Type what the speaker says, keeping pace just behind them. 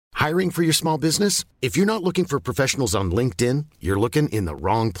Hiring for your small business? If you're not looking for professionals on LinkedIn, you're looking in the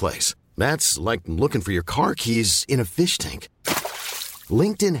wrong place. That's like looking for your car keys in a fish tank.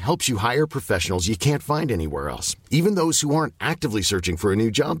 LinkedIn helps you hire professionals you can't find anywhere else, even those who aren't actively searching for a new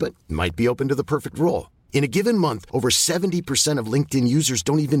job but might be open to the perfect role. In a given month, over 70% of LinkedIn users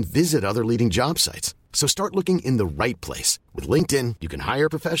don't even visit other leading job sites. So start looking in the right place. With LinkedIn, you can hire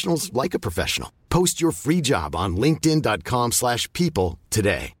professionals like a professional. Post your free job on linkedin.com/people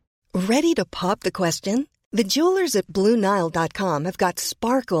today. Ready to pop the question? The jewelers at BlueNile.com have got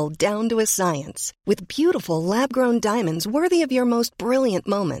sparkle down to a science with beautiful lab-grown diamonds worthy of your most brilliant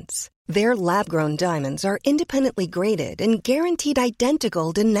moments. Their lab-grown diamonds are independently graded and guaranteed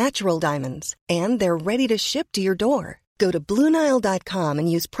identical to natural diamonds, and they're ready to ship to your door. Go to BlueNile.com and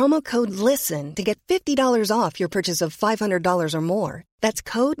use promo code LISTEN to get $50 off your purchase of $500 or more. That's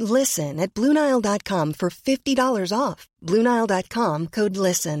code LISTEN at BlueNile.com for $50 off. BlueNile.com, code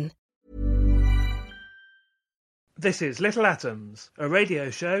LISTEN. This is Little Atoms, a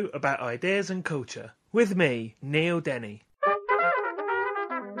radio show about ideas and culture. With me, Neil Denny.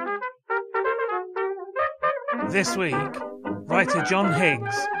 This week, writer John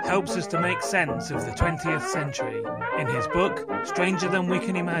Higgs helps us to make sense of the 20th century in his book, Stranger Than We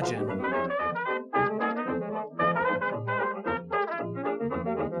Can Imagine.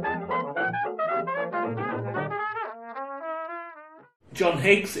 John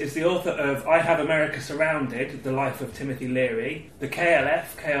Higgs is the author of I Have America Surrounded, The Life of Timothy Leary, the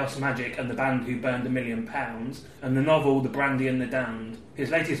KLF, Chaos Magic and the Band Who Burned £1 Million, and the novel The Brandy and the Damned.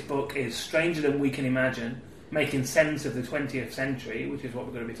 His latest book is Stranger Than We Can Imagine, Making Sense of the 20th Century, which is what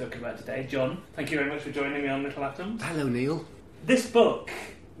we're going to be talking about today. John, thank you very much for joining me on Little Atoms. Hello, Neil. This book,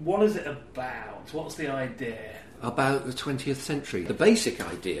 what is it about? What's the idea? About the 20th century. The basic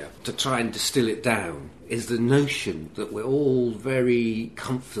idea, to try and distill it down, is the notion that we're all very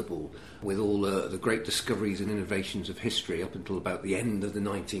comfortable with all the great discoveries and innovations of history up until about the end of the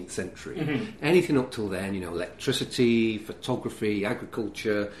 19th century. Mm-hmm. Anything up till then, electricity, photography,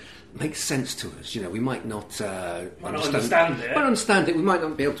 agriculture, makes sense to us. We might not understand it. We might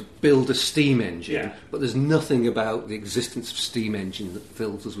not be able to build a steam engine, but there's nothing about the existence of steam engine that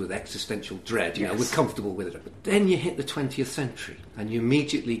fills us with existential dread. We're comfortable with it. But then you hit the 20th century and you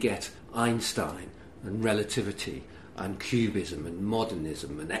immediately get Einstein and relativity and cubism and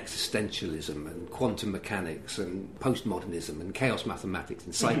modernism and existentialism and quantum mechanics and postmodernism and chaos mathematics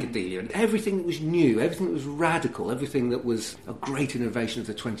and psychedelia and everything that was new, everything that was radical, everything that was a great innovation of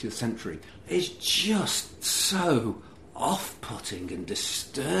the 20th century is just so off-putting and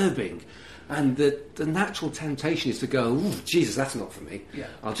disturbing. And the natural temptation is to go, "Ooh, Jesus, that's not for me. Yeah.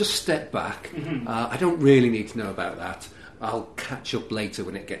 I'll just step back. I don't really need to know about that. I'll catch up later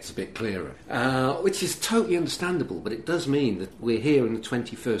when it gets a bit clearer." Which is totally understandable, but it does mean that we're here in the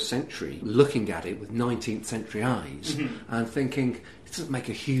 21st century looking at it with 19th century eyes and thinking, it doesn't make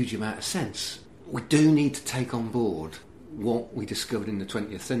a huge amount of sense. We do need to take on board what we discovered in the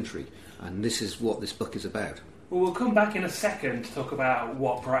 20th century, and this is what this book is about. Well, we'll come back in a second to talk about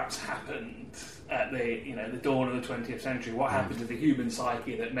what perhaps happened at the dawn of the 20th century, what happened to the human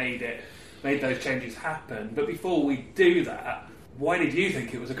psyche that made those changes happen. But before we do that, why did you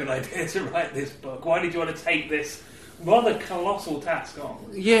think it was a good idea to write this book? Why did you want to take this rather colossal task on?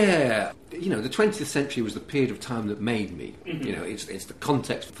 Yeah, the 20th century was the period of time that made me. It's the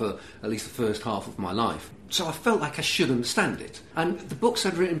context for at least the first half of my life. So I felt like I should understand it. And the books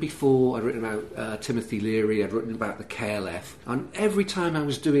I'd written before, I'd written about Timothy Leary, I'd written about the KLF, and every time I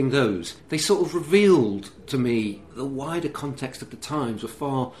was doing those, they sort of revealed to me the wider context of the times were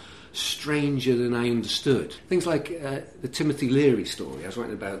far stranger than I understood. Things like the Timothy Leary story. I was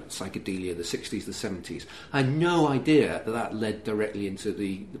writing about psychedelia, the 60s, the 70s. I had no idea that led directly into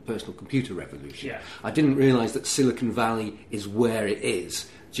the personal computer revolution. Yeah. I didn't realise that Silicon Valley is where it is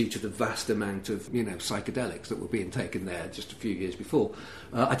due to the vast amount of psychedelics that were being taken there just a few years before.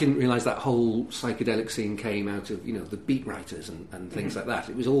 I didn't realise that whole psychedelic scene came out of the beat writers and things like that.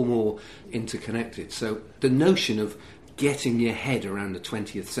 It was all more interconnected. So the notion of getting your head around the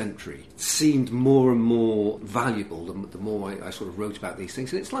 20th century seemed more and more valuable the more I sort of wrote about these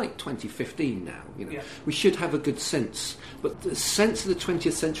things. And it's like 2015 now, We should have a good sense. But the sense of the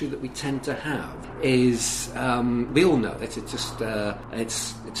 20th century that we tend to have is, we all know it. It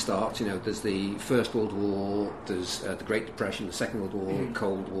starts, there's the First World War, there's the Great Depression, the Second World War,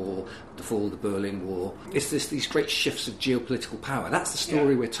 Cold War, the fall of the Berlin War. It's these great shifts of geopolitical power. That's the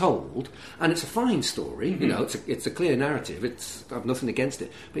story we're told, and it's a fine story. It's a clear narrative. I've nothing against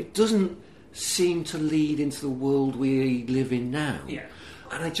it, but it doesn't seem to lead into the world we live in now. Yeah.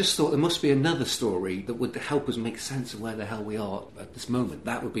 And I just thought there must be another story that would help us make sense of where the hell we are at this moment.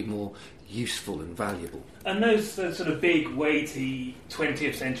 That would be more useful and valuable. And those sort of big, weighty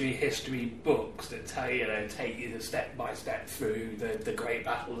 20th century history books that take you step by step through the great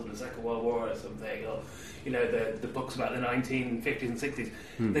battles of the Second World War or something, or the books about the 1950s and 60s,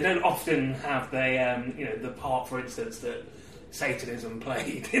 they don't often have the part, for instance, that Satanism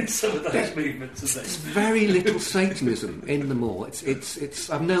played in some of those movements. There's very little Satanism in them all. It's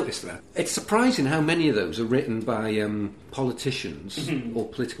I've noticed that. It's surprising how many of those are written by politicians or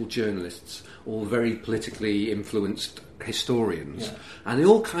political journalists or very politically influenced historians. Yeah. And they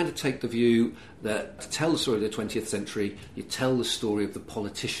all kind of take the view that to tell the story of the 20th century, you tell the story of the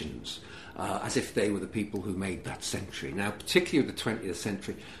politicians. As if they were the people who made that century. Now, particularly with the 20th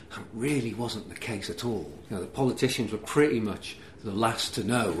century, that really wasn't the case at all. The politicians were pretty much the last to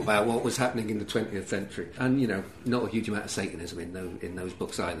know about what was happening in the 20th century. And, not a huge amount of Satanism in those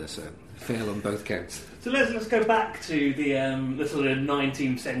books either, so fail on both counts. So let's go back to the sort of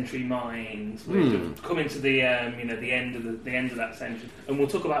 19th century minds, which have come into the end of that century, and we'll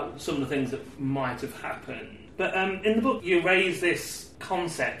talk about some of the things that might have happened. But in the book, you raise this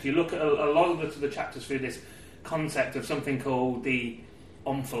concept. You look at a lot of the chapters through this concept of something called the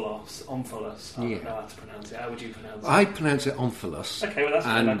omphalos. I don't know how to pronounce it. How would you pronounce it? I pronounce it omphalos. Okay, well that's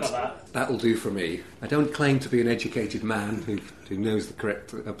good. I got that. That'll do for me. I don't claim to be an educated man who knows the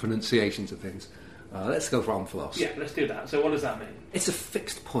correct pronunciations of things. Let's go for omphalos. Yeah, let's do that. So what does that mean? It's a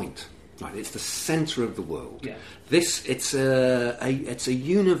fixed point. Right, it's the centre of the world. Yeah. It's a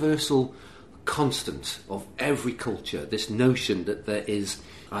universal constant of every culture, this notion that there is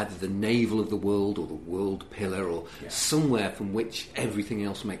either the navel of the world or the world pillar or somewhere from which everything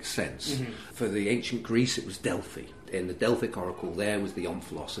else makes sense. Mm-hmm. For the ancient Greece, it was Delphi. In the Delphic oracle, there was the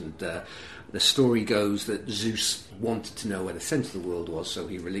omphalos, and the story goes that Zeus wanted to know where the centre of the world was, so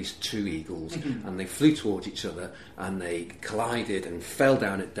he released two eagles, and they flew towards each other, and they collided and fell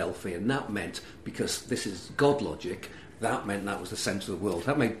down at Delphi, and that meant, because this is God logic, that meant that was the centre of the world.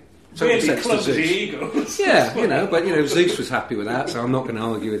 That made really clumsy eagles. Yeah, but Zeus was happy with that, so I'm not going to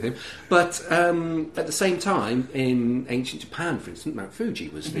argue with him. But at the same time, in ancient Japan, for instance, Mount Fuji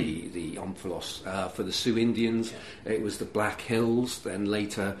was the omphalos for the Sioux Indians. Yeah. It was the Black Hills. Then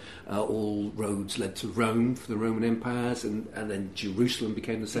later, all roads led to Rome for the Roman empires, and then Jerusalem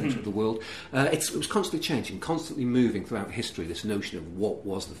became the centre of the world. It was constantly changing, constantly moving throughout history. This notion of what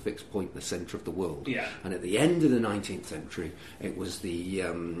was the fixed point, the centre of the world. Yeah. And at the end of the 19th century, it was the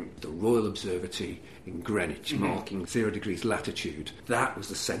Royal Observatory in Greenwich, marking 0 degrees latitude. That was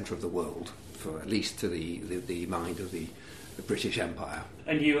the centre of the world, for at least to the mind of the British Empire.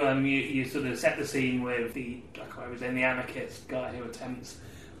 And you sort of set the scene with the anarchist guy who attempts,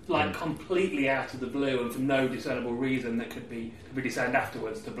 completely out of the blue and for no discernible reason that could be discerned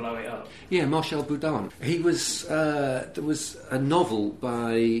afterwards, to blow it up. Yeah, Marcel Boudin. He was there was a novel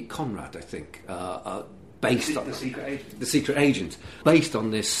by Conrad, I think. Based on The Secret Agent. The Secret Agent, based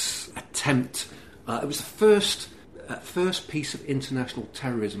on this attempt. It was the first piece of international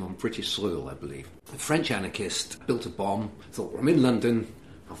terrorism on British soil, I believe. A French anarchist built a bomb, thought, I'm in London,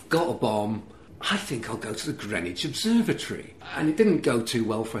 I've got a bomb, I think I'll go to the Greenwich Observatory. And it didn't go too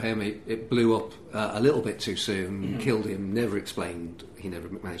well for him. It blew up a little bit too soon, killed him, he never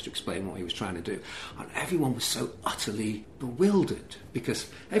managed to explain what he was trying to do. And everyone was so utterly bewildered, because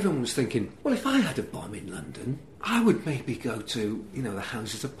everyone was thinking, well, if I had a bomb in London, I would maybe go to, the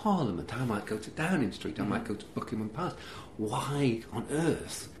Houses of Parliament. I might go to Downing Street. I might go to Buckingham Palace. Why on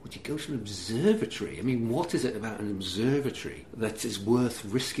earth would you go to an observatory? I mean, what is it about an observatory that is worth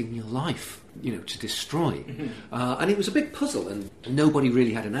risking your life, to destroy? And it was a big puzzle, and nobody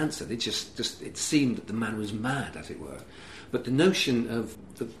really had an answer. It seemed that the man was mad, as it were. But the notion of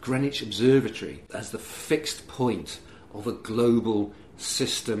the Greenwich Observatory as the fixed point of a global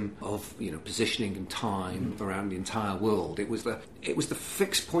system of positioning and time around the entire world. It was the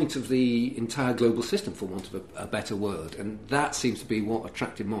fixed point of the entire global system, for want of a better word, and that seems to be what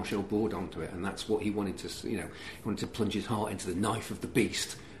attracted Marcel Bourdin to it, and that's what he wanted to he wanted to plunge his heart into the knife of the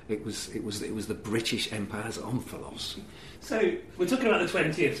beast. It was the British Empire's omphalos. So we're talking about the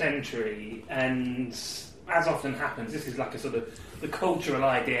 20th century, and as often happens, this is like a sort of the cultural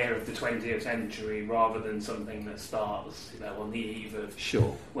idea of the 20th century, rather than something that starts, on the eve of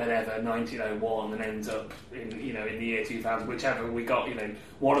whatever 1901 and ends up in the year 2000, whichever. We got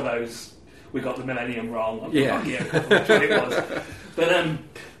one of those. We got the millennium wrong. I forget which one it was. But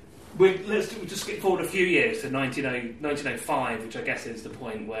Let's just skip forward a few years to 1905, which I guess is the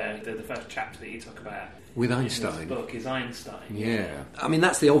point where the first chapter that you talk about with Einstein. In this book is Einstein. Yeah, I mean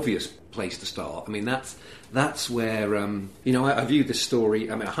that's the obvious place to start. I mean that's where I view this story.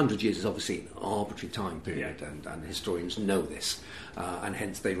 I mean, 100 years is obviously an arbitrary time period, and historians know this, and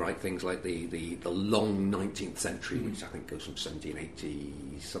hence they write things like the long 19th century, which I think goes from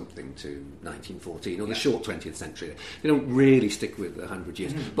 1780 something to 1914, or the short 20th century. They don't really stick with 100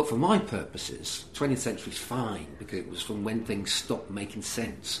 years. But for my purposes, 20th century is fine because it was from when things stopped making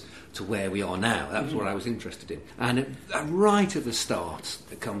sense to where we are now. That was what I was interested in. And right at the start,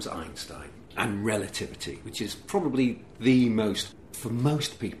 there comes Einstein and relativity, which is probably the most, for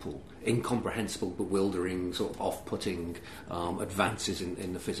most people, incomprehensible, bewildering, sort of off-putting advances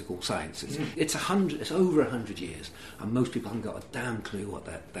in the physical sciences. It's over 100 years, and most people haven't got a damn clue what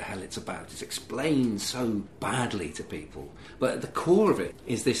the hell it's about. It's explained so badly to people. But at the core of it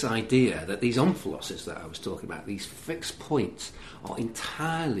is this idea that these omphaloses that I was talking about, these fixed points, are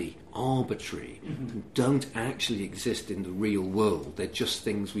entirely arbitrary and don't actually exist in the real world. They're just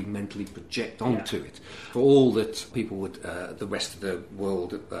things we mentally project onto it. For all that people would, the rest of the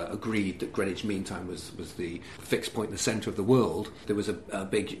world agreed that Greenwich Mean Time was the fixed point in the centre of the world, there was a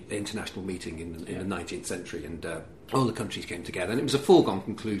big international meeting in the 19th century, and all the countries came together, and it was a foregone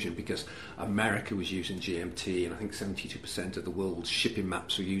conclusion because America was using GMT, and I think 72% of the world's shipping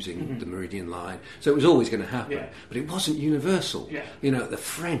maps were using the Meridian Line, so it was always going to happen. But it wasn't universal. The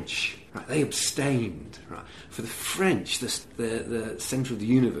French, right, they abstained. Right? For the French, the centre of the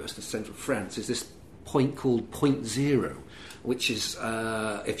universe, the centre of France, is this point called Point Zero, which is,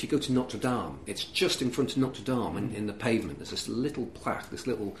 if you go to Notre Dame, it's just in front of Notre Dame, and in the pavement there's this little plaque, this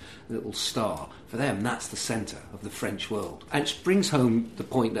little star. For them, that's the centre of the French world. And it brings home the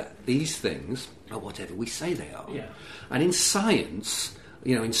point that these things are whatever we say they are. And in science,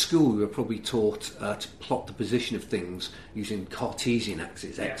 in school we were probably taught to plot the position of things using Cartesian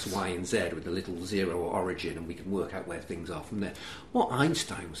axes, X, Y and Z, with a little zero origin, and we can work out where things are from there. What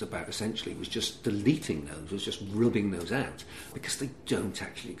Einstein was about essentially was just deleting those, was just rubbing those out, because they don't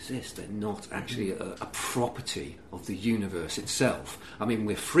actually exist. They're not actually a property of the universe itself. I mean,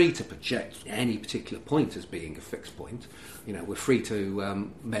 we're free to project any particular point as being a fixed point. We're free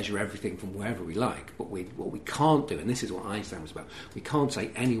to measure everything from wherever we like, but what we can't do, and this is what Einstein was about, we can't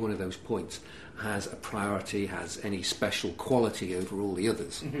say any one of those points has a priority, has any special quality over all the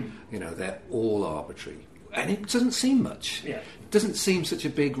others. They're all arbitrary. And it doesn't seem much. It doesn't seem such a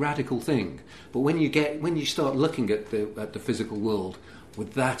big radical thing. But when you start looking at the physical world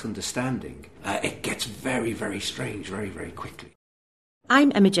with that understanding, it gets very, very strange very, very quickly.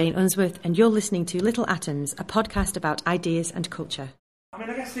 I'm Emma Jane Unsworth, and you're listening to Little Atoms, a podcast about ideas and culture. I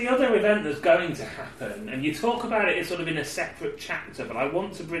mean, I guess the other event that's going to happen, and you talk about it sort of in a separate chapter, but I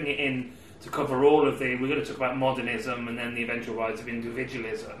want to bring it in to cover all of the... We're going to talk about modernism and then the eventual rise of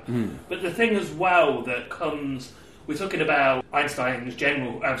individualism. But the thing as well that comes... We're talking about Einstein's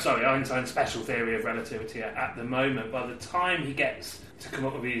special theory of relativity at the moment. By the time he gets to come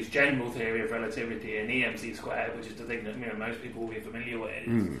up with his general theory of relativity in EMC squared, which is the thing that most people will be familiar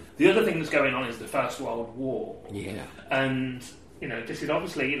with, the other thing that's going on is the First World War. And... this is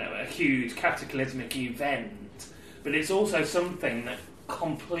obviously, a huge cataclysmic event, but it's also something that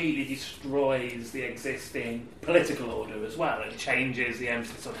completely destroys the existing political order as well. It changes the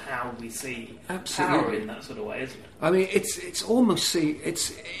emphasis on how we see power in that sort of way, isn't it? I mean, it's almost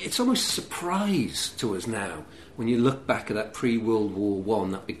a surprise to us now when you look back at that pre-World War I,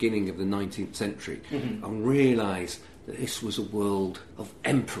 that beginning of the 19th century, and realise that this was a world of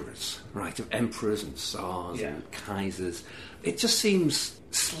emperors, right? Of emperors and tsars and kaisers. It just seems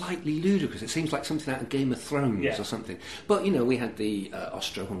slightly ludicrous. It seems like something out of Game of Thrones or something. But, we had the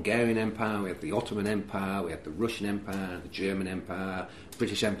Austro-Hungarian Empire, we had the Ottoman Empire, we had the Russian Empire, the German Empire,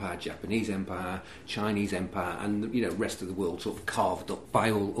 British Empire, Japanese Empire, Chinese Empire, and, rest of the world sort of carved up by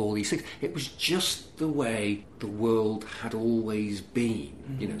all these things. It was just the way the world had always been,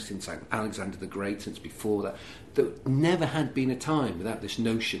 since Alexander the Great, since before that. There never had been a time without this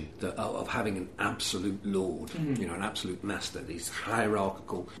notion of having an absolute lord, an absolute master, these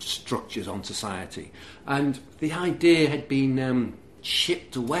hierarchical structures on society. And the idea had been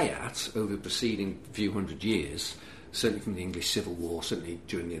chipped away at over the preceding few hundred years, certainly from the English Civil War, certainly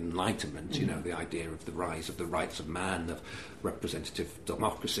during the Enlightenment, the idea of the rise of the rights of man, of representative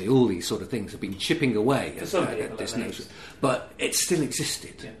democracy, all these sort of things have been chipping away at this notion. But it still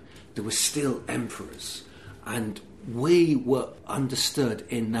existed. There were still emperors. And we were understood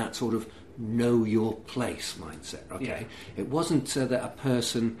in that sort of know your place mindset. Okay, Yeah. it wasn't that a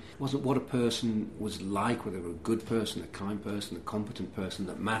person wasn't what a person was like, whether they were a good person, a kind person, a competent person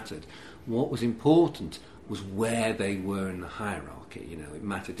that mattered. What was important was where they were in the hierarchy. You know, it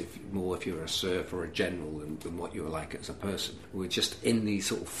mattered if you were a serf or a general than what you were like as a person. We were just in these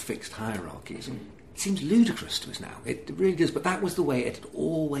sort of fixed hierarchies. It seems ludicrous to us now. It really does, but that was the way it had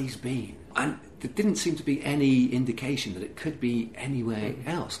always been. And there didn't seem to be any indication that it could be anywhere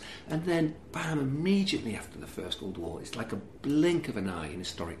else. And then, bam, immediately after the First World War, it's like a blink of an eye in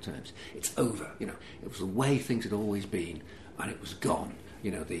historic terms. It's over, you know. It was the way things had always been, and it was gone.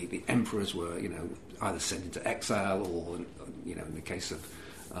 You know, the emperors were, you know, either sent into exile or, you know, in the case of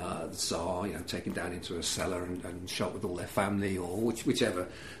the Tsar, you know, taken down into a cellar and shot with all their family, or whichever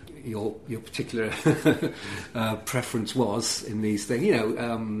your particular preference was in these things. You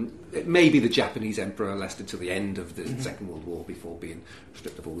know, maybe the Japanese emperor lasted till the end of the Second World War before being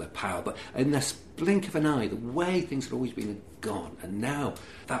stripped of all their power. But in this blink of an eye, the way things had always been are gone. And now,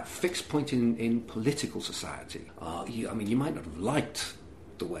 that fixed point in political society, you might not have liked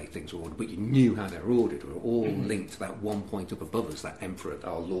the way things were ordered, but you knew how they were ordered. We were all linked to that one point up above us, that emperor,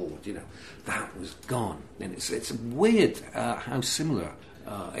 our lord, you know. That was gone. And it's weird how similar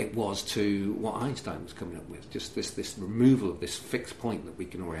it was to what Einstein was coming up with. Just this removal of this fixed point that we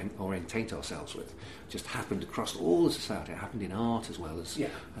can orientate ourselves with just happened across all of society. It happened in art as well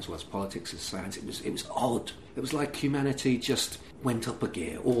as politics and science. It was odd. It was like humanity just went up a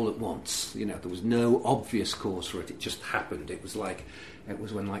gear all at once. You know, there was no obvious cause for it. It just happened. It was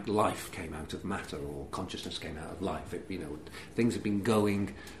when life came out of matter, or consciousness came out of life. Things have been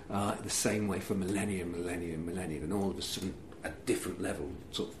going the same way for millennia, and all of a sudden a different level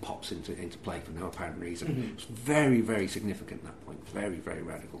sort of pops into play for no apparent reason. It's very, very significant at that point. Very, very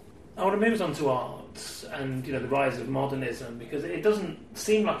radical. I want to move on to art and, you know, the rise of modernism, because it doesn't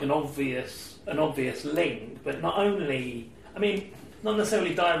seem like an obvious link, but not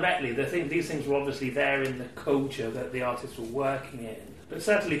necessarily directly. These things were obviously there in the culture that the artists were working in. But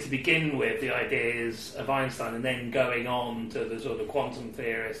certainly to begin with, the ideas of Einstein and then going on to the sort of quantum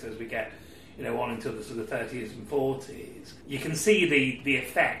theorists as we get, you know, on until the sort of 30s and 40s, you can see the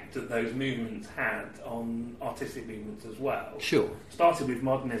effect that those movements had on artistic movements as well. Sure. Started with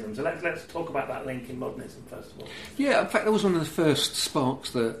modernism, so let's talk about that link in modernism first of all. Yeah, in fact, that was one of the first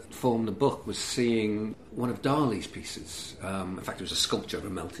sparks that formed the book, was seeing one of Dali's pieces. In fact, it was a sculpture of a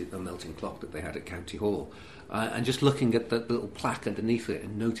melting clock that they had at County Hall. And just looking at the little plaque underneath it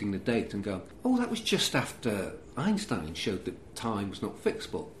and noting the date and going, oh, that was just after Einstein showed that time was not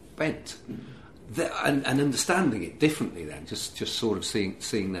fixed but bent. And understanding it differently then, just sort of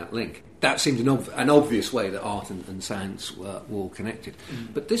seeing that link. That seemed an obvious way that art and science were all connected.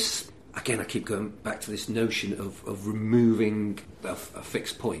 But this, again, I keep going back to this notion of removing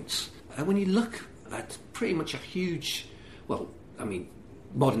fixed points. And when you look at pretty much a huge,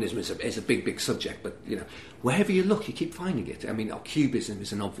 modernism is a big subject, but, you know, wherever you look, you keep finding it. I mean, Cubism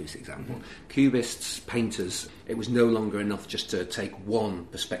is an obvious example. Cubists, painters, it was no longer enough just to take one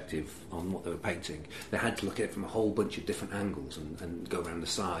perspective on what they were painting. They had to look at it from a whole bunch of different angles and go around the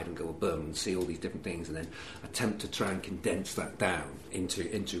side and go above and see all these different things, and then attempt to try and condense that down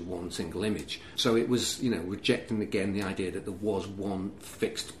into one single image. So it was, you know, rejecting again the idea that there was one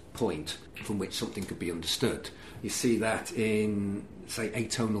fixed point from which something could be understood. You see that in, say,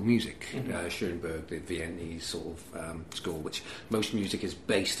 atonal music. Schoenberg, the Viennese sort of school, which most music is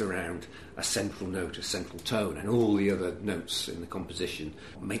based around a central note, a central tone, and all the other notes in the composition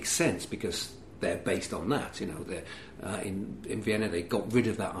make sense because they're based on that. You know, in Vienna they got rid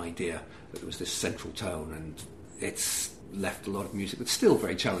of that idea that there was this central tone, and it's left a lot of music that's still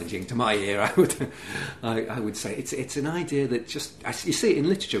very challenging to my ear. I would say it's an idea that just, you see it in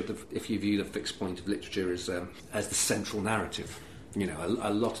literature. If you view the fixed point of literature as the central narrative, you know,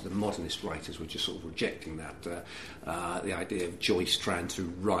 a lot of the modernist writers were just sort of rejecting that. The idea of Joyce trying to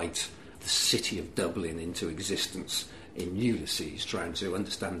write the city of Dublin into existence in Ulysses, trying to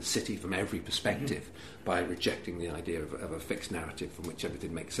understand the city from every perspective by rejecting the idea of a fixed narrative from which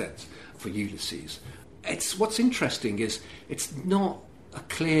everything makes sense for Ulysses. What's interesting is it's not a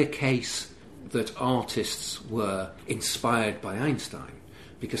clear case that artists were inspired by Einstein,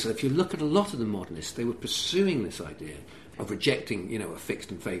 because if you look at a lot of the modernists, they were pursuing this idea of rejecting, you know, a fixed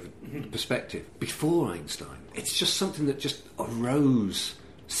and favoured perspective before Einstein. It's just something that just arose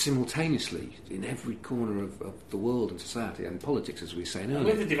simultaneously in every corner of the world and society and politics, as we were saying earlier.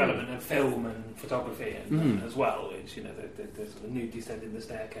 With the development of film and photography as well, which, the sort of nude descending the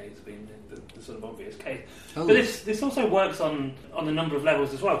staircase being the sort of obvious case. Oh. But this also works on a number of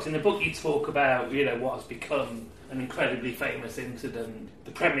levels as well, because in the book you talk about, what has become an incredibly famous incident,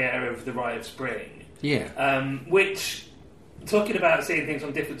 the premiere of The Rite of Spring. Yeah. Which, talking about seeing things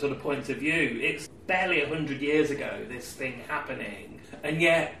from different sort of points of view, it's barely 100 years ago, this thing happening, and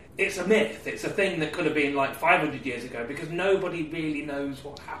yet it's a myth. It's a thing that could have been like 500 years ago, because nobody really knows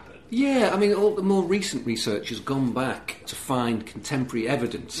what happened. Yeah, I mean, all the more recent research has gone back to find contemporary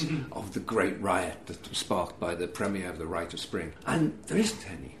evidence of the Great Riot that was sparked by the premiere of The Rite of Spring, and there isn't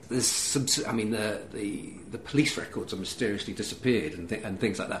any. There's the police records have mysteriously disappeared and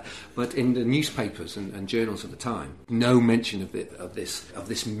things like that. But in the newspapers and journals of the time, no mention of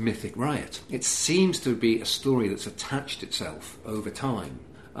this mythic riot. It seems to be a story that's attached itself over time,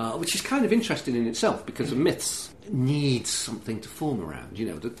 which is kind of interesting in itself, because the myths need something to form around.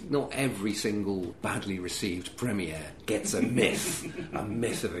 Not every single badly received premiere gets a myth, a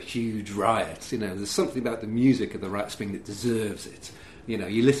myth of a huge riot. There's something about the music of The Rite of Spring that deserves it.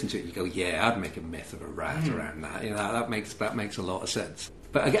 You listen to it, you go, yeah, I'd make a myth of a riot around that. That makes a lot of sense.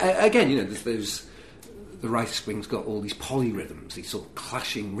 But again, there's The Rite of Spring's got all these polyrhythms, these sort of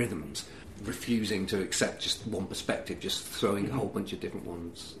clashing rhythms, refusing to accept just one perspective, just throwing a whole bunch of different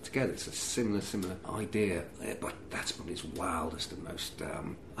ones together. It's a similar idea, but that's probably its wildest and most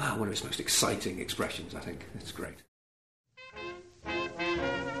one of its most exciting expressions. I think it's great.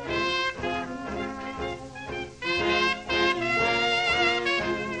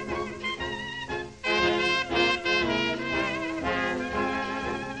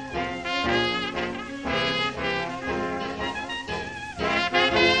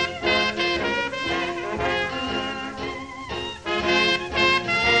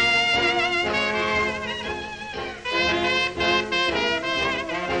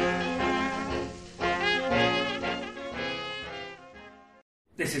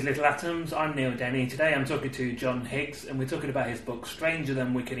 This is Little Atoms, I'm Neil Denny. Today I'm talking to John Higgs, and we're talking about his book Stranger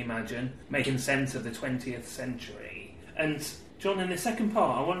Than We Can Imagine, Making Sense of the 20th Century. And John, in the second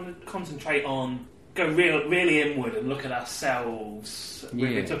part, I want to concentrate on, go really inward and look at ourselves. Yeah.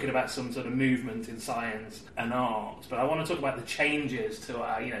 We've been talking about some sort of movement in science and art, but I want to talk about the changes to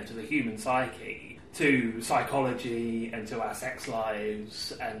our, to the human psyche, to psychology and to our sex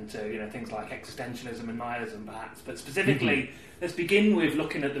lives, and to things like existentialism and nihilism, perhaps. But specifically, let's begin with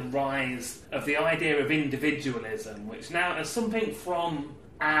looking at the rise of the idea of individualism, which now, as something from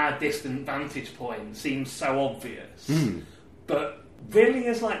our distant vantage point, seems so obvious, but really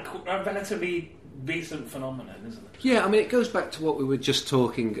is like a relatively recent phenomenon, isn't it? Yeah, I mean, it goes back to what we were just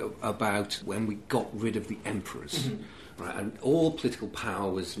talking about when we got rid of the emperors. Right, and all political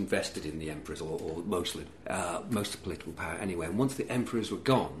power was invested in the emperors, or most of political power anyway. And once the emperors were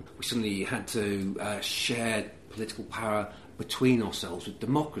gone, we suddenly had to share political power between ourselves with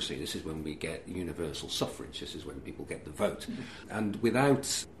democracy. This is when we get universal suffrage. This is when people get the vote. And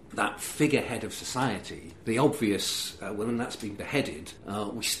without that figurehead of society, the obvious, when that's been beheaded,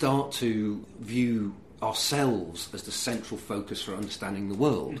 we start to view ourselves as the central focus for understanding the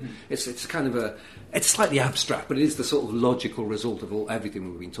world. It's kind of it's slightly abstract, but it is the sort of logical result of everything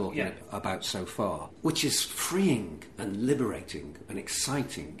we've been talking about so far, which is freeing and liberating and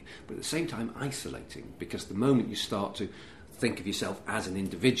exciting, but at the same time isolating, because the moment you start to think of yourself as an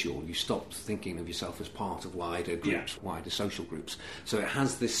individual, you stop thinking of yourself as part of wider groups, wider social groups. So it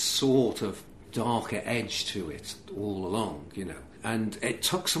has this sort of darker edge to it all along, and it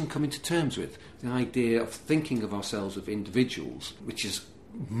took some coming to terms with the idea of thinking of ourselves as individuals, which is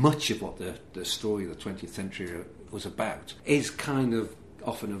much of what the story of the 20th century was about, is kind of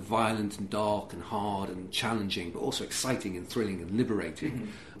often a violent and dark and hard and challenging, but also exciting and thrilling and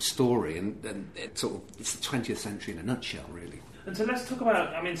liberating story, and it's the 20th century in a nutshell, really. And so let's talk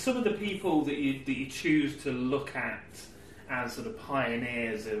about, some of the people that you choose to look at as sort of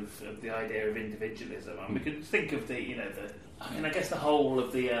pioneers of the idea of individualism. We could think of I guess the whole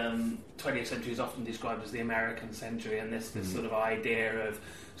of the 20th century is often described as the American century, and this sort of idea of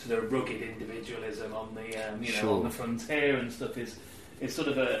sort of rugged individualism on the on the frontier and stuff is sort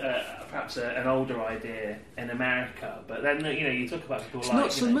of perhaps an older idea in America. But then you talk about people it's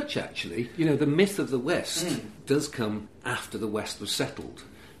not so much actually. The myth of the West does come after the West was settled.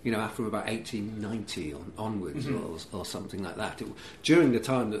 after about 1890 onwards or something like that. During the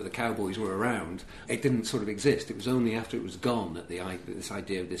time that the cowboys were around, it didn't sort of exist. It was only after it was gone that this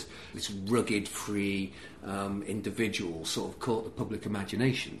idea of this rugged, free individual sort of caught the public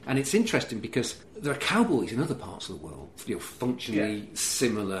imagination. And it's interesting because there are cowboys in other parts of the world, functionally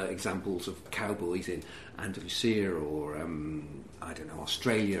similar examples of cowboys in Andalusia or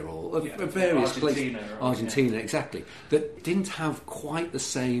Australia or various places, Argentina, exactly, that didn't have quite the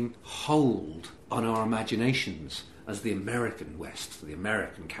same hold on our imaginations as the American West, the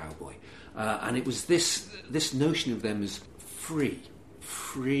American cowboy, and it was this notion of them as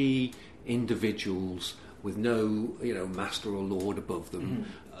free individuals with no master or lord above them.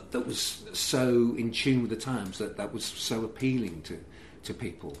 That was so in tune with the times that was so appealing to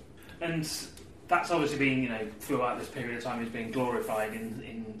people. And that's obviously been, throughout this period of time, is being glorified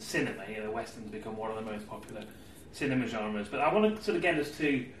in cinema. Westerns become one of the most popular cinema genres. But I want to sort of get us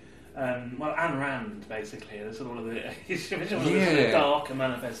to, Ayn Rand, basically. There's sort of the darker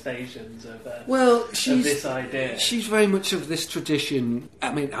manifestations of this idea. She's very much of this tradition.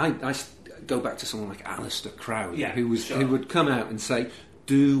 I mean, I go back to someone like Aleister Crowley, who would come out and say,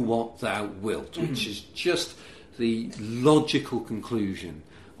 "Do what thou wilt," which is just the logical conclusion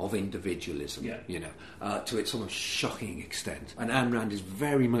of individualism, to its almost shocking extent. And Ayn Rand is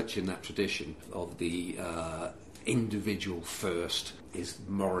very much in that tradition of the individual first is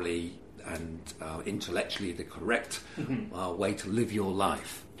morally and intellectually the correct way to live your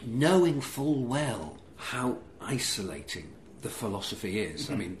life, knowing full well how isolating the philosophy is.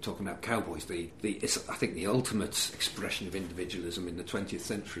 I mean, talking about cowboys, I think the ultimate expression of individualism in the 20th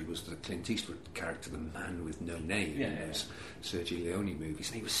century was the Clint Eastwood character, the man with no name, in those Sergio Leone movies.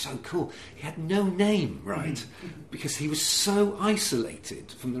 And he was so cool. He had no name, right? Because he was so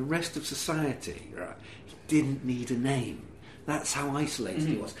isolated from the rest of society, right? He didn't need a name. That's how isolated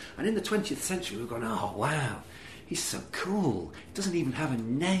he was. And in the 20th century, we've gone, oh, wow, he's so cool. He doesn't even have a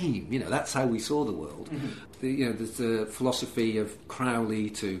name. That's how we saw the world. The philosophy of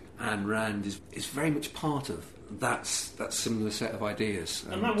Crowley to Ayn Rand is very much part of that similar set of ideas.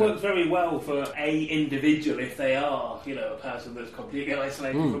 And that works very well for a individual if they are, a person that's completely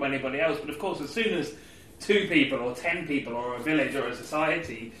isolated from anybody else. But of course, as soon as 2 people or 10 people or a village or a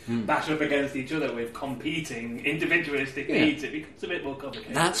society bash up against each other with competing individualistic needs, it becomes a bit more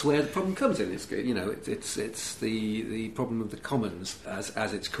complicated. That's where the problem comes in. It's the problem of the commons,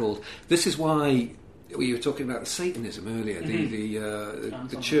 as it's called. This is why you were talking about Satanism earlier.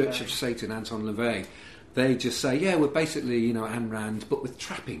 The Church of Satan, Anton LaVey. They just say, we're basically, Ayn Rand, but with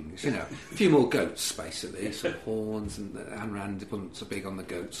trappings, a few more goats, basically, some horns, and Ayn Rand wasn't so big on the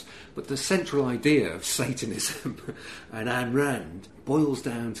goats. But the central idea of Satanism and Ayn Rand boils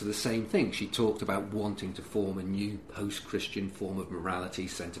down to the same thing. She talked about wanting to form a new post-Christian form of morality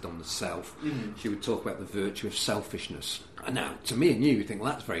centred on the self. She would talk about the virtue of selfishness. And now, to me and you think,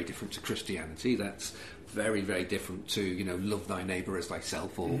 well, that's very different to Christianity. That's very, very different to, love thy neighbour as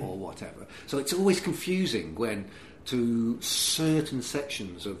thyself or whatever. So it's always confusing when, to certain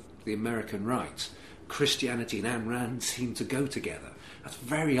sections of the American right, Christianity and Ayn Rand seem to go together. That's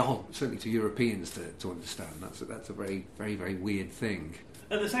very odd, certainly to Europeans to understand. That's a very, very, very weird thing.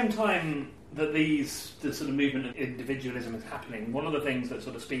 At the same time that the sort of movement of individualism is happening, one of the things that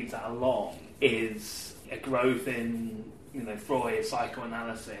sort of speeds that along is a growth in Freud,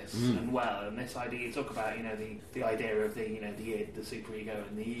 psychoanalysis, and this idea you talk about, the idea of the id, the superego,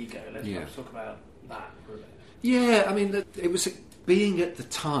 and the ego. Let's perhaps talk about that for a bit. Yeah, I mean, it was being at the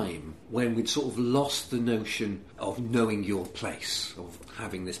time when we'd sort of lost the notion of knowing your place, of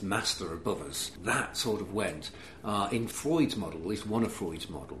having this master above us. That sort of went. In Freud's model, at least one of Freud's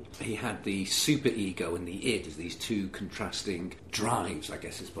models, he had the superego and the id as these two contrasting drives, I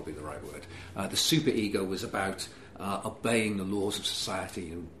guess is probably the right word. The superego was about obeying the laws of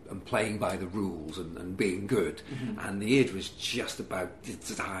society and playing by the rules and being good. And the id was just about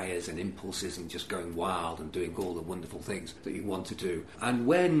desires and impulses and just going wild and doing all the wonderful things that you want to do. And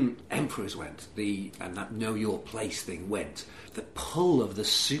when emperors went, and that know your place thing went, the pull of the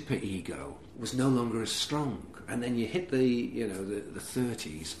superego was no longer as strong. And then you hit the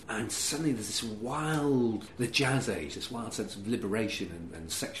 30s, and suddenly there's this the jazz age, this wild sense of liberation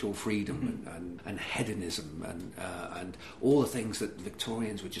and sexual freedom and hedonism and all the things that the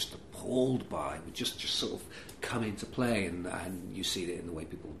Victorians were just appalled by would just sort of come into play, and you see it in the way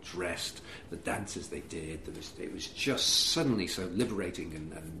people dressed, the dances they did. It was just suddenly so liberating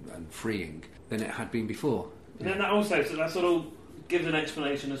and freeing than it had been before. And then that sort of gives an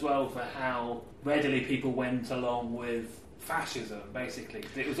explanation as well for how readily people went along with fascism, basically.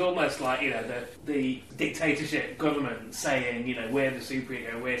 It was almost like, the dictatorship government saying, we're the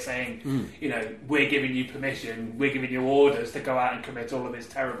superhero, we're saying, we're giving you permission, we're giving you orders to go out and commit all of this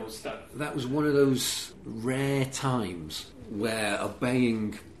terrible stuff. That was one of those rare times where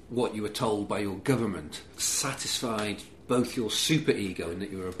obeying what you were told by your government satisfied both your superego in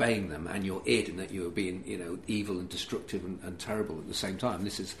that you were obeying them and your id in that you were being, evil and destructive and terrible at the same time.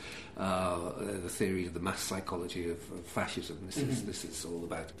 This is the theory of the mass psychology of fascism. This is all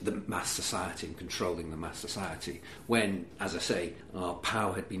about the mass society and controlling the mass society. When, as I say,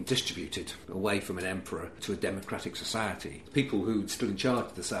 power had been distributed away from an emperor to a democratic society, people who were still in charge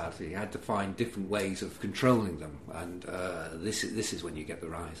of the society had to find different ways of controlling them. And this is when you get the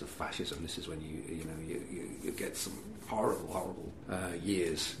rise of fascism. This is when you get some horrible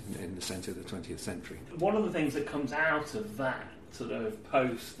years in the centre of the 20th century. One of the things that comes out of that sort of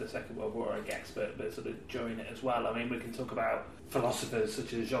post the Second World War, I guess, but sort of during it as well. I mean, we can talk about philosophers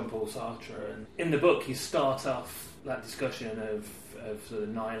such as Jean-Paul Sartre, and in the book you start off that discussion of sort of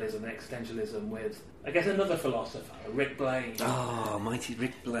nihilism and existentialism with, I guess, another philosopher, Rick Blaine. Oh, mighty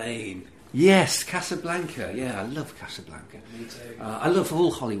Rick Blaine. Yes, Casablanca. Yeah, I love Casablanca. Me too. I love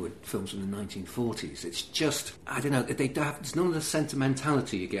all Hollywood films from the 1940s. It's just, I don't know, there's none of the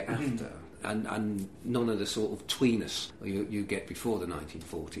sentimentality you get after. And none of the sort of tweeness you get before the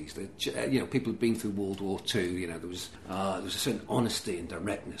 1940s. People had been through World War II. There was a certain honesty and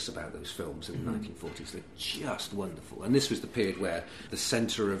directness about those films in the 1940s. They're just wonderful. And this was the period where the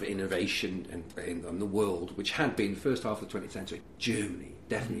centre of innovation in the world, which had been the first half of the 20th century, Germany,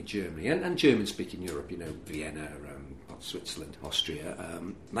 definitely Germany, and German-speaking Europe. Vienna. Switzerland, Austria,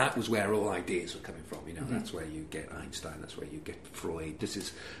 that was where all ideas were coming from. That's where you get Einstein, that's where you get Freud. This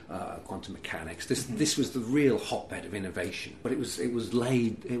is quantum mechanics. This was the real hotbed of innovation. But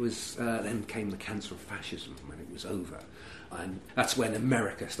then came the cancer of fascism when it was over. And that's when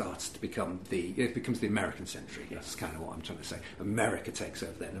America starts to becomes the American century. That's kind of what I'm trying to say. America takes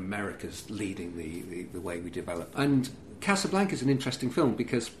over then. America's leading the way we develop. And Casablanca is an interesting film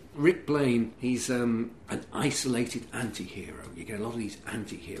because Rick Blaine, he's an isolated anti-hero. You get a lot of these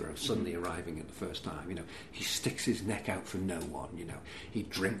anti-heroes suddenly arriving at the first time. He sticks his neck out for no one. He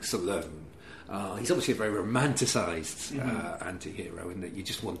drinks alone. He's obviously a very romanticised anti-hero in that you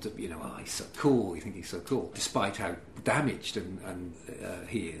just want to, he's so cool, you think he's so cool, despite how damaged and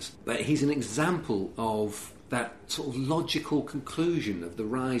he is. But he's an example of that sort of logical conclusion of the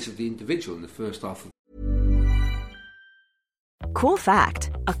rise of the individual in the first half of. Cool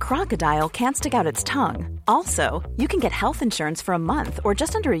fact, a crocodile can't stick out its tongue. Also, you can get health insurance for a month or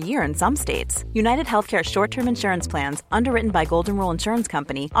just under a year in some states. United Healthcare short-term insurance plans, underwritten by Golden Rule Insurance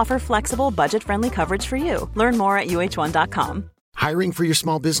Company, offer flexible, budget-friendly coverage for you. Learn more at UH1.com. Hiring for your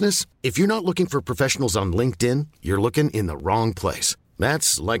small business? If you're not looking for professionals on LinkedIn, you're looking in the wrong place.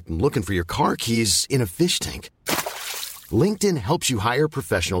 That's like looking for your car keys in a fish tank. LinkedIn helps you hire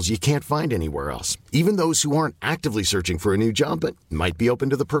professionals you can't find anywhere else, even those who aren't actively searching for a new job but might be open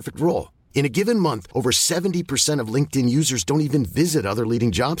to the perfect role. In a given month, over 70% of LinkedIn users don't even visit other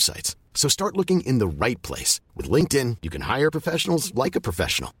leading job sites. So start looking in the right place. With LinkedIn, you can hire professionals like a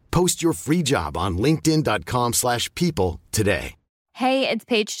professional. Post your free job on linkedin.com/people today. Hey, it's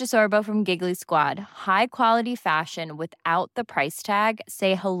Paige DeSorbo from Giggly Squad. High quality fashion without the price tag.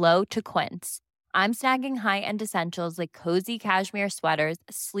 Say hello to Quince. I'm snagging high-end essentials like cozy cashmere sweaters,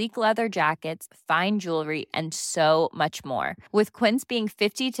 sleek leather jackets, fine jewelry, and so much more. With Quince being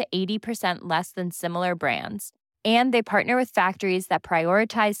 50 to 80% less than similar brands. And they partner with factories that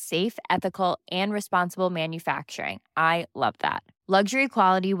prioritize safe, ethical, and responsible manufacturing. I love that. Luxury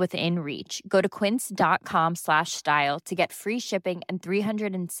quality within reach. Go to quince.com/style to get free shipping and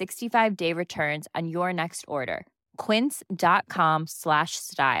 365-day returns on your next order.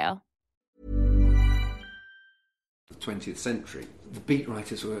 Quince.com/style. 20th century, the beat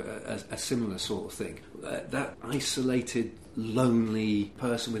writers were a similar sort of thing. That isolated, lonely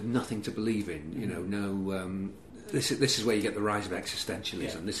person with nothing to believe in. This is where you get the rise of existentialism.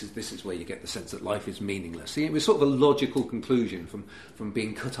 Yeah. This is where you get the sense that life is meaningless. See, it was sort of a logical conclusion from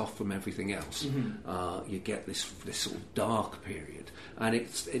being cut off from everything else. You get this sort of dark period, and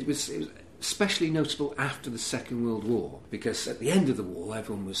it was especially noticeable after the Second World War, because at the end of the war,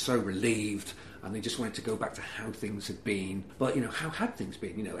 everyone was so relieved. And they just wanted to go back to how things had been. But, how had things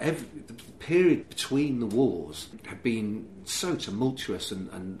been? The period between the wars had been so tumultuous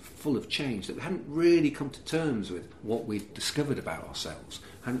and full of change that we hadn't really come to terms with what we'd discovered about ourselves.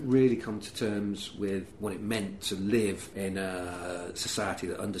 Hadn't really come to terms with what it meant to live in a society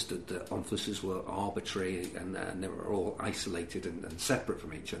that understood that officers were arbitrary and they were all isolated and separate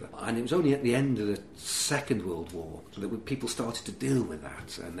from each other. And it was only only at the end of the Second World War that people started to deal with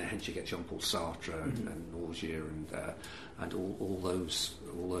that, and hence you get Jean-Paul Sartre and Nourgier and all those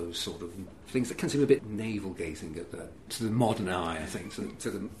sort of things that can seem a bit navel-gazing to the modern eye, I think, to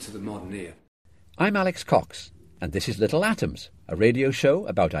the modern ear. I'm Alex Cox, and this is Little Atoms, a radio show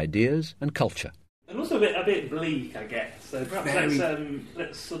about ideas and culture. And also a bit bleak, I guess. So perhaps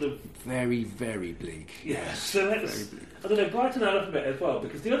let's sort of... Very, very bleak. Yeah, so let's, I don't know, brighten that up a bit as well,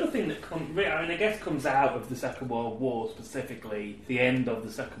 because the other thing that I guess comes out of the Second World War, specifically the end of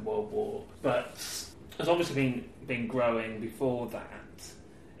the Second World War, but has obviously been growing before that,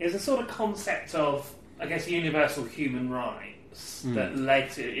 is a sort of concept of, I guess, universal human rights that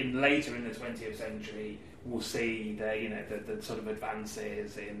later in the 20th century we'll see the sort of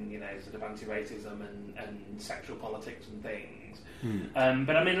advances in sort of anti-racism and sexual politics and things.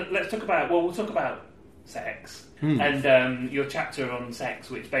 But I mean, we'll talk about sex and your chapter on sex,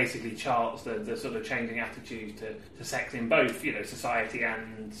 which basically charts the sort of changing attitude to sex in both society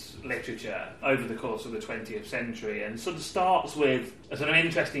and literature over the course of the 20th century, and sort of starts with a sort of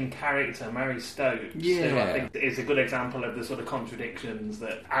interesting character, Mary Stopes, who I think is a good example of the sort of contradictions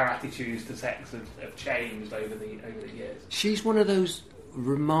that our attitudes to sex have changed over the years. She's one of those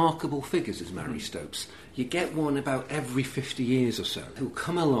remarkable figures, as Mary Stopes. You get one about every 50 years or so who'll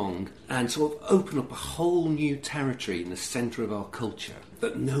come along and sort of open up a whole new territory in the centre of our culture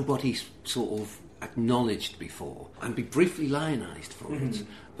that nobody's sort of acknowledged before, and be briefly lionised for it.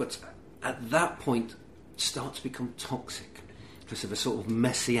 But at that point start to become toxic because of a sort of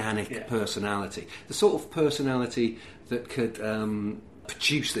messianic personality, the sort of personality that could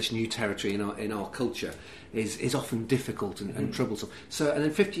produce this new territory in our culture is often difficult and troublesome. So, and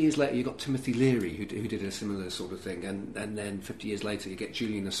then 50 years later, you got Timothy Leary, who did a similar sort of thing, and then 50 years later, you get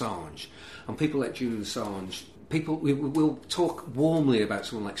Julian Assange, and people like Julian Assange. We will talk warmly about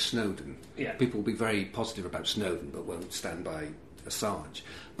someone like Snowden. Yeah. People will be very positive about Snowden, but won't stand by Assange.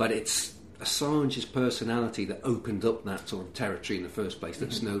 But it's Assange's personality that opened up that sort of territory in the first place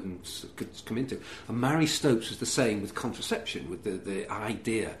that Snowden could come into. And Mary Stopes was the same with contraception, with the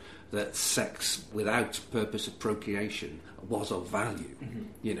idea that sex without purpose of procreation was of value.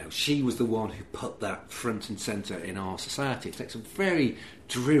 She was the one who put that front and centre in our society. It takes a very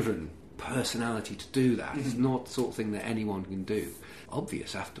driven personality to do that. It's not the sort of thing that anyone can do.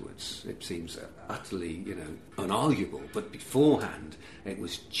 Obvious afterwards, it seems utterly, unarguable, but beforehand it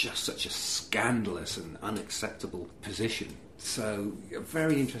was just such a scandalous and unacceptable position. So, a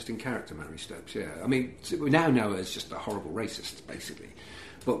very interesting character, Mary Stopes, yeah. I mean, we now know her as just a horrible racist, basically.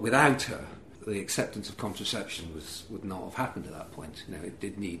 But without her, the acceptance of contraception would not have happened at that point. It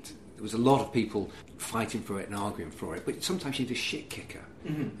did need... There was a lot of people fighting for it and arguing for it, but sometimes you need a shit kicker,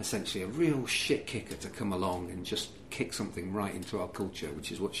 essentially, a real shit kicker to come along and just kick something right into our culture,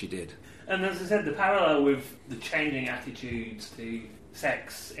 which is what she did. And as I said, the parallel with the changing attitudes to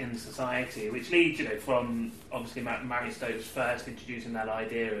sex in society, which leads, from obviously Mary Stopes first introducing that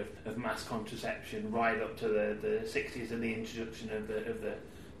idea of mass contraception right up to the 60s and the introduction of the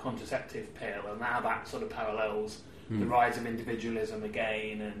contraceptive pill, and now that sort of parallels the rise of individualism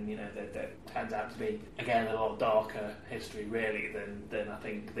again, and that turns out to be again a lot darker history really than I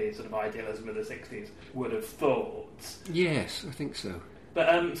think the sort of idealism of the 60s would have thought. Yes, I think so.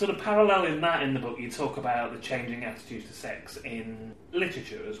 But sort of paralleling that in the book, you talk about the changing attitudes to sex in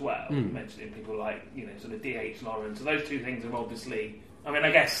literature as well, mentioning people like sort of D.H. Lawrence. So those two things are obviously, I mean,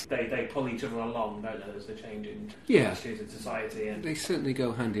 I guess they pull each other along, don't they, as the changing attitudes in society. And they certainly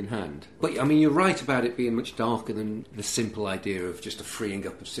go hand in hand. But, I mean, you're right about it being much darker than the simple idea of just a freeing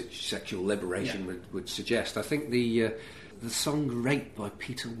up of sexual liberation would suggest. I think the song Rape by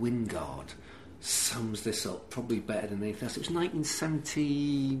Peter Wyngarde sums this up probably better than anything else. It was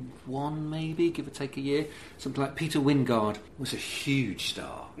 1971, maybe, give or take a year. Something like. Peter Wyngarde was a huge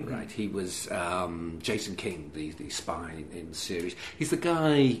star, right? He was Jason King, the spy in the series. He's the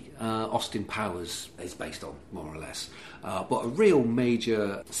guy Austin Powers is based on, more or less. But a real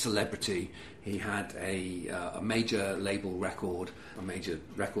major celebrity. He had a major label record, a major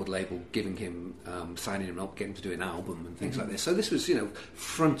record label giving him, signing him up, getting him to do an album and things like this. So this was,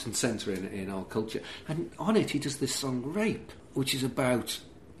 front and centre in our culture. And on it, he does this song, Rape, which is about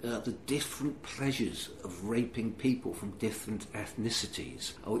the different pleasures of raping people from different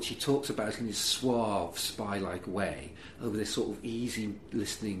ethnicities, which he talks about in his suave, spy-like way, over this sort of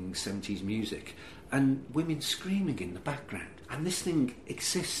easy-listening 70s music, and women screaming in the background. And this thing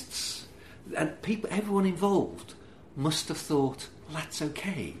exists. And everyone involved must have thought, well, that's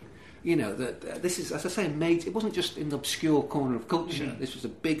okay. That this is, as I say, it wasn't just in the obscure corner of culture. This was a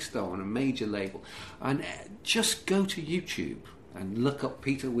big star on a major label. And just go to YouTube and look up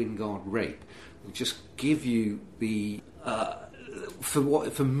Peter Wyngarde rape, will just give you the for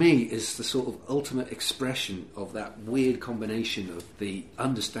what for me is the sort of ultimate expression of that weird combination of the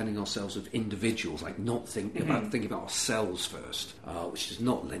understanding ourselves of individuals, like not thinking about ourselves first, which does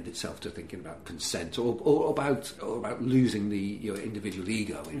not lend itself to thinking about consent or about losing your individual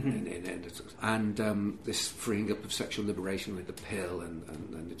ego and this freeing up of sexual liberation with the pill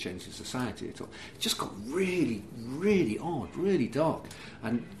and the change in society. It just got really, really odd, really dark,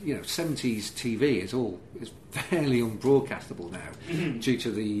 and 70s TV is fairly unbroadcastable now due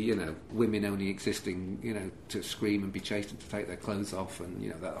to the women only existing to scream and be chased and to take their clothes off, and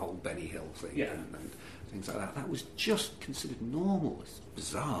that whole Benny Hill thing and things like that. That was just considered normal. It's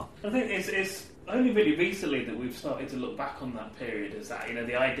bizarre. I think it's only really recently that we've started to look back on that period as that,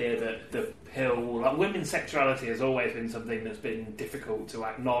 the idea that the pill, like women's sexuality has always been something that's been difficult to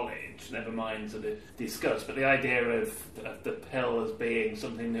acknowledge, never mind sort of discuss, but the idea of the pill as being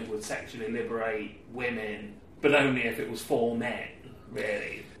something that would sexually liberate women, but only if it was for men,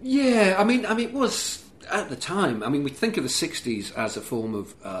 really. Yeah, I mean, it was at the time. I mean, we think of the 60s as a form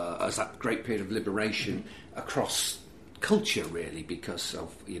of as that great period of liberation across culture, really, because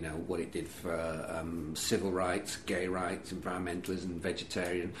of what it did for civil rights, gay rights, environmentalism,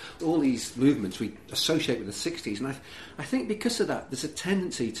 vegetarian, all these movements we associate with the 60s. And I think because of that, there's a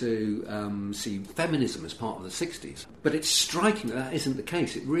tendency to see feminism as part of the 60s. But it's striking that isn't the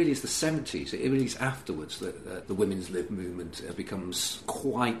case. It really is the 70s. It really is afterwards that the women's lib movement becomes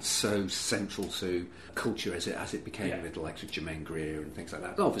quite so central to culture as it became with the likes of Germaine Greer and things like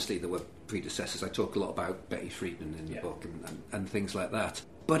that. And obviously, there were predecessors. I talk a lot about Betty Friedman in the book and things like that.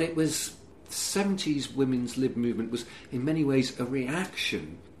 But it was the 70s women's lib movement was in many ways a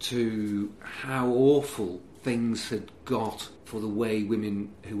reaction to how awful things had got for the way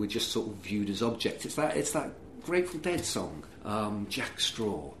women who were just sort of viewed as objects. It's that Grateful Dead song, Jack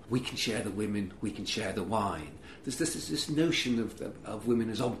Straw. We can share the women, we can share the wine. There's this notion of women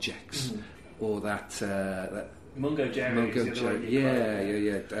as objects, or that Mungo Jerry.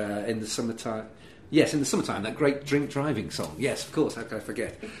 Yeah. In the summertime. Yes, in the summertime, that great drink driving song. Yes, of course, how could I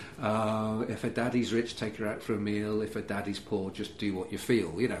forget? If her daddy's rich, take her out for a meal. If her daddy's poor, just do what you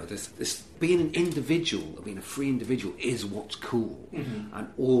feel. This being an individual, being a free individual, is what's cool. And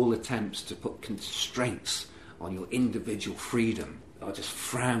all attempts to put constraints on your individual freedom are just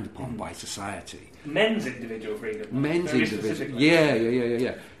frowned upon by society. Men's individual freedom. Men's individual.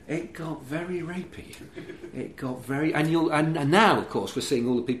 Yeah. It got very rapey. It got very, and now, of course, we're seeing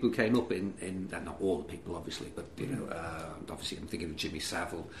all the people who came up in not all the people, obviously, but obviously, I'm thinking of Jimmy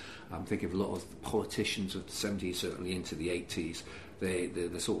Savile. I'm thinking of a lot of the politicians of the 70s, certainly into the 80s.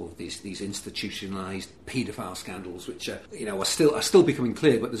 The sort of these institutionalised paedophile scandals, which are still becoming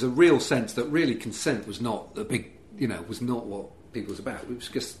clear. But there's a real sense that really consent was not the big, was not what people was about. It was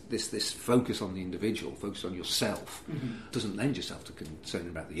just this focus on the individual, focus on yourself, doesn't lend yourself to concern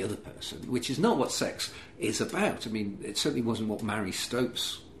about the other person, which is not what sex is about. I mean, it certainly wasn't what Mary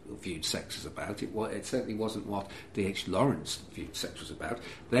Stopes viewed sex as about. It certainly wasn't what D.H. Lawrence viewed sex was about.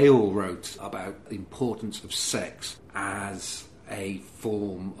 They all wrote about the importance of sex as a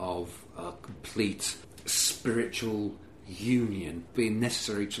form of a complete spiritual union, being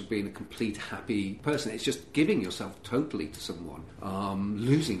necessary to being a complete happy person. It's just giving yourself totally to someone,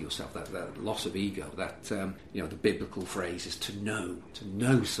 losing yourself, that loss of ego, that the biblical phrase is to know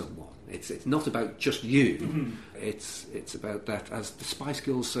someone. It's not about just you. It's about that, as the Spice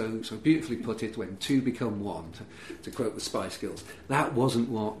Girls so beautifully put it, when two become one, to quote the Spice Girls. That wasn't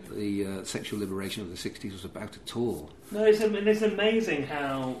what the sexual liberation of the 60s was about at all. No, it's amazing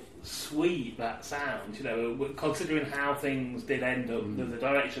how sweet that sounds, considering how things did end up, the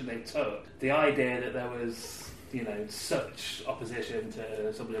direction they took. The idea that there was, such opposition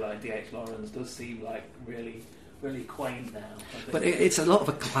to somebody like D.H. Lawrence does seem like really, really quaint now. But it's a lot of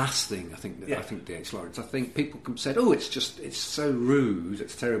a class thing, I think. I think D.H. Lawrence. I think people said, "Oh, it's so rude,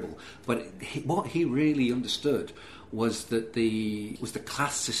 it's terrible." But what he really understood was that the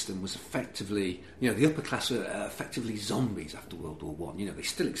class system was effectively, the upper class were effectively zombies after World War One. They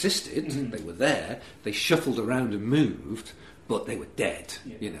still existed, they were there, they shuffled around and moved, but they were dead.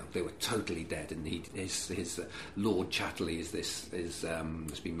 They were totally dead. And his Lord Chatterley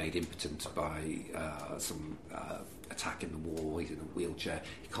has been made impotent by some attack in the war. He's in a wheelchair.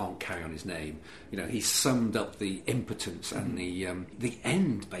 He can't carry on his name. He summed up the impotence and the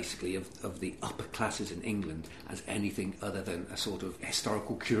end, basically, of the upper classes in England as anything other than a sort of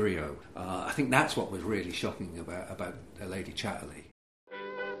historical curio. I think that's what was really shocking about Lady Chatterley.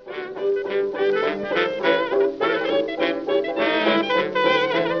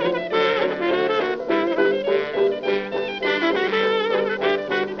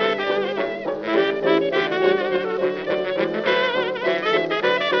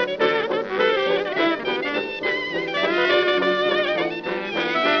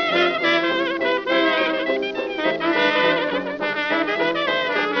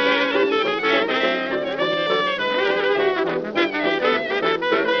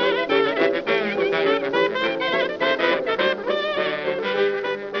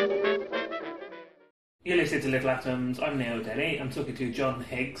 listening to Little Atoms. I'm Neil Denny. I'm talking to John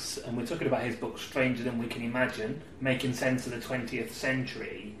Higgs, and we're talking about his book Stranger Than We Can Imagine, Making Sense of the 20th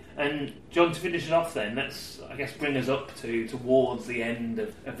Century. And John, to finish it off then, let's, I guess, bring us up towards the end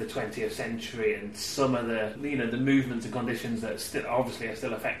of the 20th century and some of the, the movements and conditions that obviously are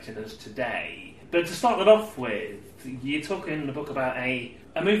still affecting us today. But to start it off with, you're talking in the book about a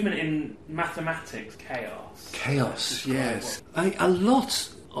movement in mathematics, chaos. Chaos, yes. A lot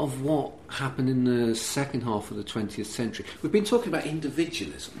of what happened in the second half of the 20th century. We've been talking about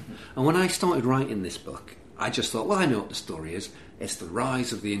individualism. And when I started writing this book, I just thought, well, I know what the story is. It's the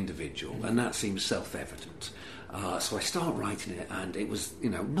rise of the individual, and that seems self-evident. So I started writing it, and it was,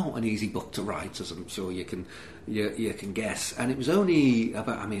 not an easy book to write, as I'm sure you can guess. And it was only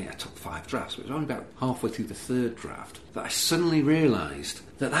about, I took 5 drafts, but it was only about halfway through the 3rd draft that I suddenly realised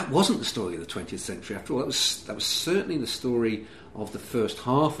that wasn't the story of the 20th century. After all, that was certainly the story of the first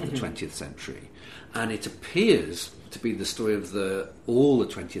half of the 20th century, and it appears to be the story of all the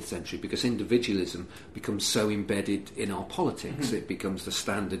 20th century, because individualism becomes so embedded in our politics. It becomes the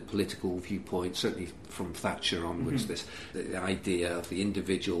standard political viewpoint, certainly from Thatcher onwards. The idea of the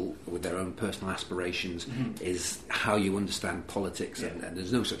individual with their own personal aspirations is how you understand politics, and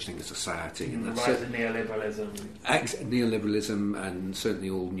there's no such thing as society. And the rise of neoliberalism. Neoliberalism, and certainly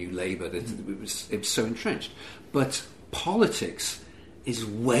all New Labour, it was so entrenched. But politics is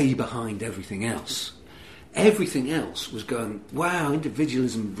way behind everything else. Everything else was going, wow,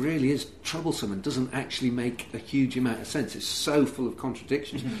 individualism really is troublesome and doesn't actually make a huge amount of sense. It's so full of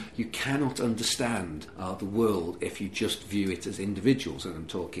contradictions. You cannot understand the world if you just view it as individuals. And I'm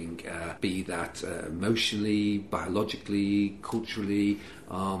talking, be that emotionally, biologically, culturally,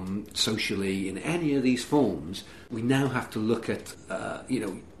 socially, in any of these forms. We now have to look at,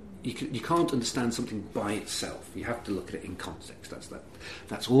 you can't understand something by itself. You have to look at it in context.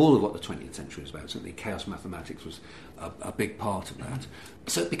 That's all of what the 20th century was about. Certainly chaos mathematics was a big part of that.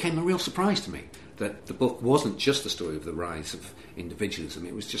 So it became a real surprise to me that the book wasn't just the story of the rise of individualism.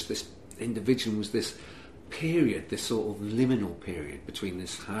 It was just this individualism was this period, this sort of liminal period between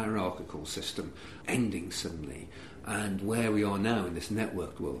this hierarchical system ending suddenly and where we are now in this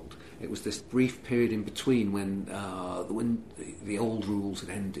networked world. It was this brief period in between when the old rules had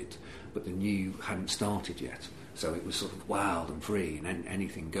ended, but the new hadn't started yet. So it was sort of wild and free, and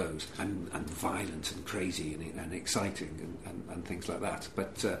anything goes, and violent and crazy and exciting and things like that.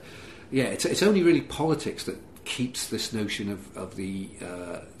 But it's only really politics that keeps this notion of the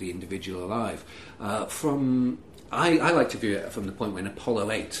individual alive. I like to view it from the point when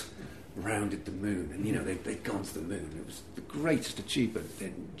Apollo 8 rounded the moon, and they'd gone to the moon. It was the greatest achievement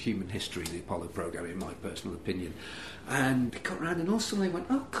in human history, the Apollo program, in my personal opinion. And they got around, and all of a sudden they went,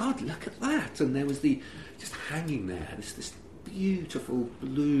 oh God, look at that! And there was just hanging there, this beautiful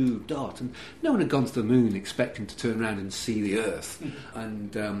blue dot, and no one had gone to the moon expecting to turn around and see the Earth.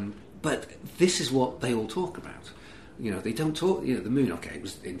 And but this is what they all talk about. They don't talk. The moon. Okay, it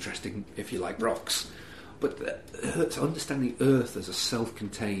was interesting if you like rocks. But to understand the Earth as a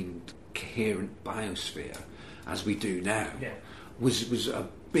self-contained, coherent biosphere, as we do now, was a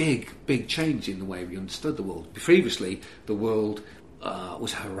big change in the way we understood the world. Previously, the world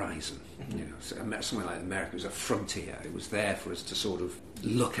was a horizon. Somewhere like America was a frontier. It was there for us to sort of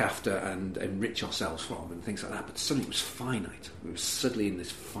look after and enrich ourselves from and things like that. But suddenly it was finite. We were suddenly in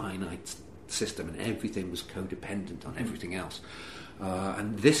this finite system, and everything was codependent on everything else.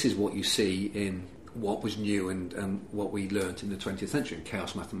 And this is what you see in what was new and what we learnt in the 20th century. And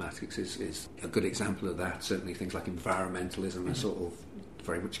chaos mathematics is a good example of that. Certainly things like environmentalism are sort of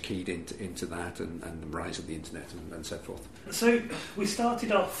very much keyed into that, and the rise of the internet and so forth. So we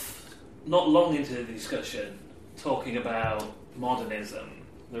started off not long into the discussion talking about modernism,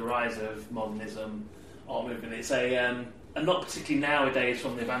 the rise of modernism, art movement. It's and not particularly nowadays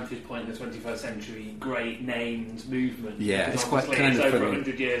from the vantage point of the 21st century, great named movement. Yeah, it's quite kind of over funny.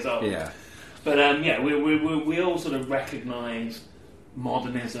 100 years old. Yeah. But we all sort of recognise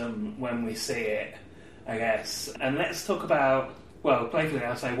modernism when we see it, I guess. And let's talk about, well, playfully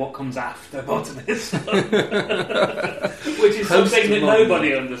I'll say what comes after modernism, which is something that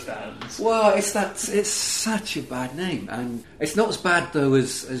nobody understands. Well, it's such a bad name, and it's not as bad though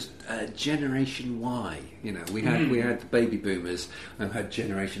as Generation Y. We had the baby boomers who had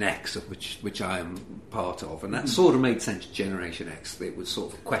Generation X, of which I am part of, and that sort of made sense. Generation X, it was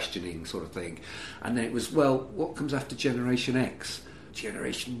sort of a questioning sort of thing, and then it was, well, what comes after Generation X?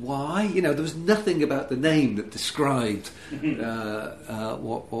 Generation Y. There was nothing about the name that described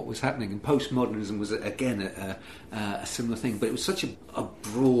what was happening. And postmodernism was again a similar thing, but it was such a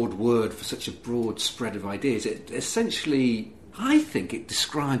broad word for such a broad spread of ideas. It essentially I think it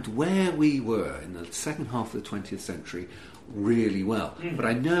described where we were in the second half of the 20th century really well. But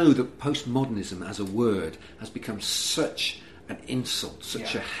I know that postmodernism as a word has become such an insult,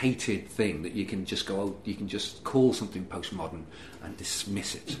 such a hated thing that you can just call something postmodern and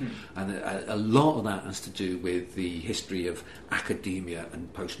dismiss it. And a lot of that has to do with the history of academia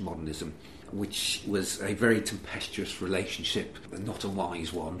and postmodernism, which was a very tempestuous relationship, not a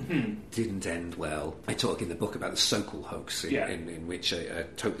wise one, didn't end well. I talk in the book about the Sokal hoax, in which a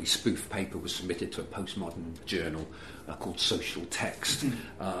totally spoofed paper was submitted to a postmodern journal called Social Text,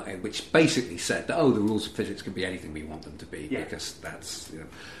 which basically said that, the rules of physics can be anything we want them to be, because that's,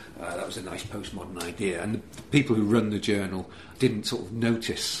 that was a nice postmodern idea. And the people who run the journal didn't sort of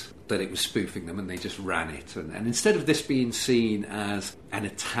notice that it was spoofing them, and they just ran it. And instead of this being seen as an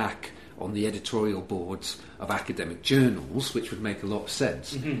attack on the editorial boards of academic journals, which would make a lot of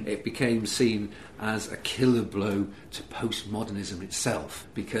sense, it became seen as a killer blow to postmodernism itself,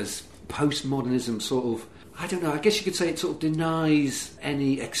 because postmodernism sort of, I don't know, I guess you could say it sort of denies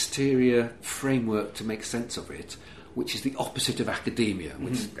any exterior framework to make sense of it, which is the opposite of academia,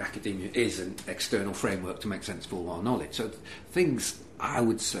 which academia is an external framework to make sense of all our knowledge. So things, I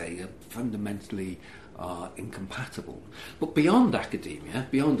would say, are fundamentally incompatible. But beyond academia,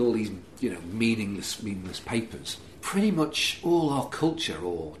 beyond all these meaningless papers, pretty much all our culture,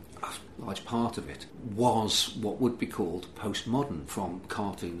 or a large part of it, was what would be called postmodern, from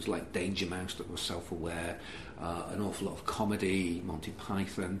cartoons like Danger Mouse that were self-aware, an awful lot of comedy, Monty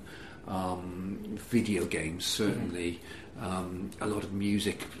Python, video games certainly, a lot of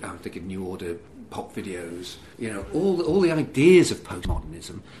music. I'm thinking New Order, pop videos, all the ideas of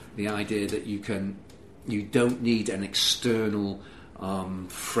postmodernism, the idea that you don't need an external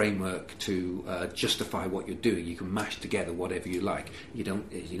framework to justify what you're doing. You can mash together whatever you like. You're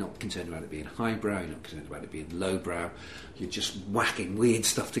not concerned about it being highbrow. You're not concerned about it being lowbrow. You're just whacking weird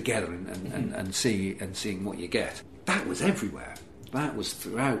stuff together and seeing what you get. That was everywhere. That was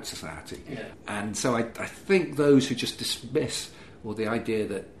throughout society. Yeah. And so I think those who just dismiss, or the idea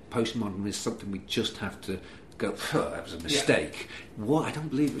that postmodern is something we just have to go, that was a mistake. What? I don't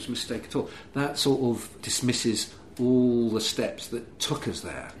believe it was a mistake at all. That sort of dismisses all the steps that took us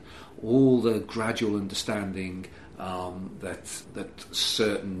there, all the gradual understanding that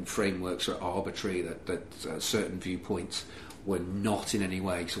certain frameworks are arbitrary, that certain viewpoints were not in any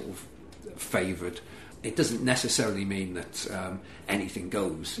way sort of favoured. It doesn't necessarily mean that anything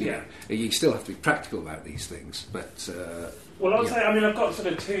goes. You still have to be practical about these things. But I'll say, I've got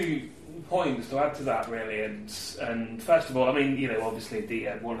sort of 2 points to add to that, really. And first of all, obviously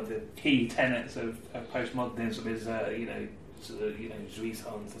one of the key tenets of postmodernism is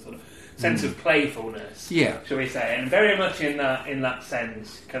jouissance, the sort of sense of playfulness, shall we say, and very much in that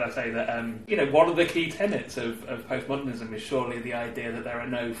sense, can I say that one of the key tenets of postmodernism is surely the idea that there are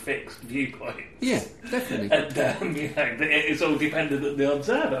no fixed viewpoints. Yeah, definitely. And it's all dependent on the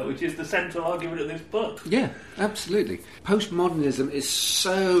observer, which is the central argument of this book. Yeah, absolutely. Postmodernism is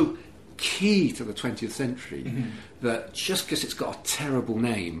so key to the 20th century that just because it's got a terrible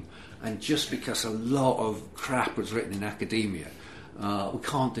name, and just because a lot of crap was written in academia, we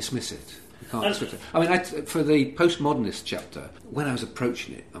can't dismiss it. For the postmodernist chapter, when I was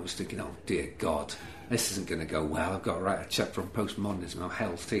approaching it, I was thinking, oh dear God, this isn't going to go well. I've got to write a chapter on postmodernism. Oh,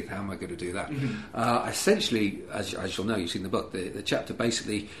 hell's teeth, how am I going to do that? Essentially, as you'll know, you've seen the book, the chapter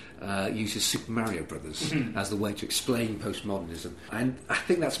basically uses Super Mario Brothers as the way to explain postmodernism. And I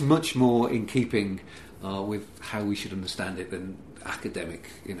think that's much more in keeping with how we should understand it than academic,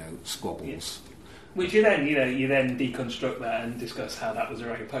 squabbles. Which you then deconstruct that and discuss how that was a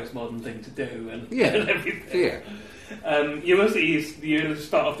very postmodern thing to do and everything. You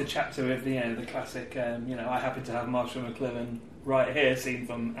start off the chapter with the classic. I happen to have Marshall McLuhan right here, scene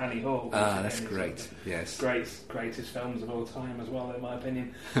from Annie Hall. That's great. Yes, greatest films of all time as well, in my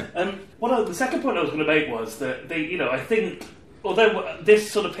opinion. The second point I was going to make was that I think although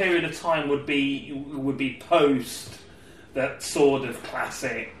this sort of period of time would be post that sort of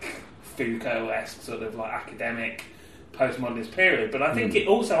classic Foucault-esque sort of like academic postmodernist period, but I think it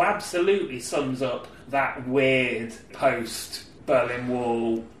also absolutely sums up that weird post-Berlin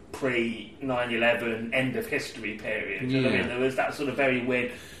Wall, pre-9/11 end of history period. You know what I mean? There was that sort of very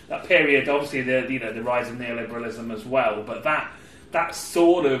weird that period. Obviously, the rise of neoliberalism as well, but that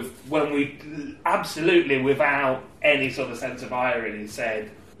sort of when we absolutely without any sort of sense of irony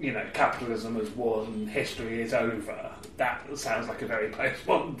said, capitalism has won, history is over. That sounds like a very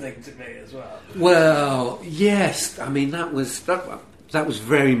postmodern thing to me as well. Well, yes. That was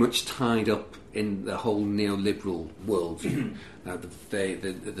very much tied up in the whole neoliberal worldview.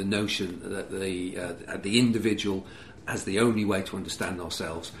 The notion that the individual as the only way to understand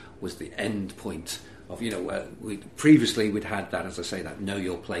ourselves was the end point of, previously we'd had that, as I say, that know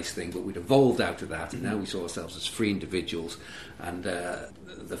your place thing, but we'd evolved out of that, and now we saw ourselves as free individuals. And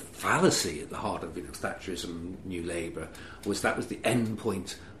the fallacy at the heart of Thatcherism, New Labour, was that was the end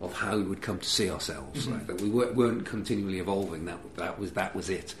point of how we would come to see ourselves. Right? That we weren't continually evolving. That was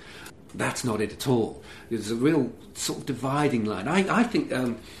it. That's not it at all. There's a real sort of dividing line. I think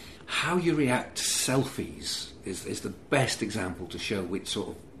how you react to selfies is the best example to show which sort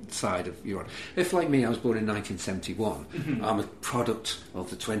of side of you're on. If, like me, I was born in 1971, I'm a product of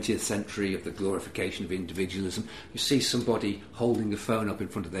the 20th century, of the glorification of individualism. You see somebody holding the phone up in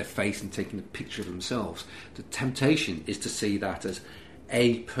front of their face and taking a picture of themselves. The temptation is to see that as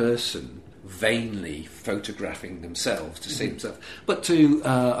a person vainly photographing themselves to see themselves. But to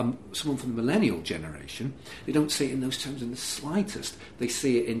someone from the millennial generation, they don't see it in those terms in the slightest. They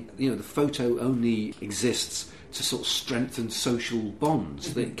see it in, the photo only exists to sort of strengthen social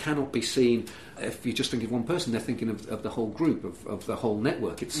bonds. That cannot be seen if you just think of one person. They're thinking of the whole group, of the whole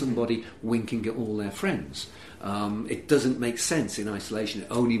network. It's somebody winking at all their friends. It doesn't make sense in isolation. It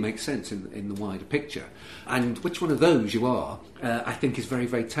only makes sense in the wider picture. And which one of those you are, I think, is very,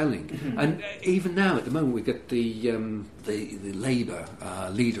 very telling. And even now, at the moment, we've got the Labour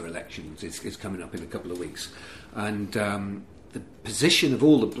leader elections is coming up in a couple of weeks. And the position of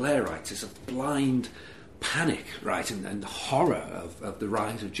all the Blairites is of blind panic, right, and horror of the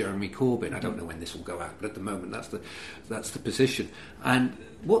rise of Jeremy Corbyn. I don't know when this will go out, but at the moment that's the position. And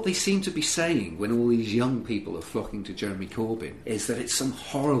what they seem to be saying when all these young people are flocking to Jeremy Corbyn is that it's some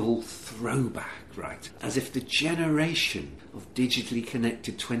horrible throwback, right, as if the generation of digitally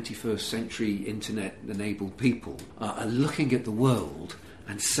connected 21st century internet-enabled people are looking at the world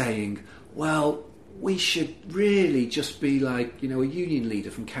and saying, well, we should really just be like, a union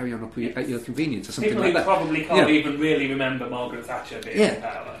leader from Carry On Up at Your Convenience or something like that. People who probably can't even really remember Margaret Thatcher being in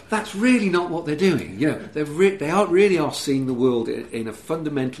power. That's really not what they're doing. They really are seeing the world in a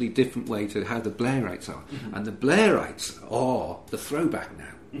fundamentally different way to how the Blairites are. And the Blairites are the throwback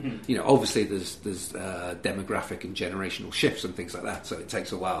now. Obviously there's demographic and generational shifts and things like that, so it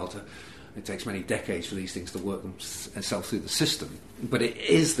takes a while it takes many decades for these things to work themselves through the system. But it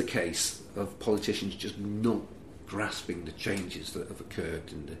is the case of politicians just not grasping the changes that have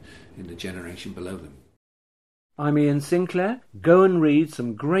occurred in the generation below them. I'm Ian Sinclair. Go and read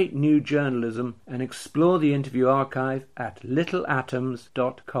some great new journalism and explore the interview archive at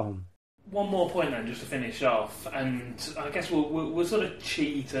littleatoms.com. One more point then, just to finish off, and I guess we'll sort of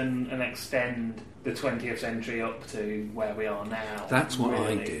cheat and extend the 20th century up to where we are now. That's what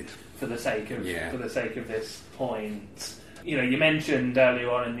really, I did. For the sake of this point. You mentioned earlier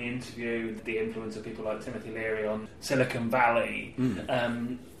on in the interview the influence of people like Timothy Leary on Silicon Valley.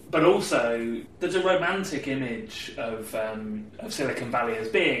 But also, there's a romantic image of Silicon Valley as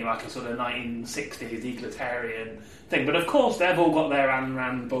being like a sort of 1960s egalitarian thing. But of course, they've all got their Ayn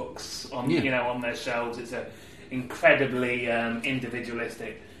Rand books on on their shelves. It's an incredibly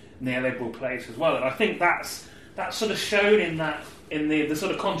individualistic neoliberal place as well. And I think that's sort of shown in the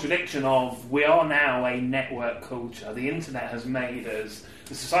sort of contradiction of we are now a network culture. The internet has made us.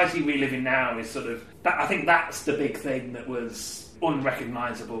 The society we live in now is sort of. I think that's the big thing that was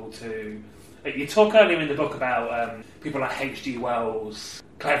unrecognisable to. You talk earlier in the book about people like H.G. Wells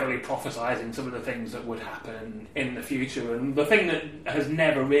cleverly prophesying some of the things that would happen in the future, and the thing that has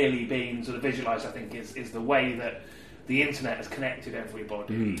never really been sort of visualised, I think, is the way that the internet has connected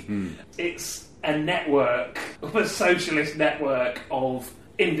everybody. It's a network, a socialist network of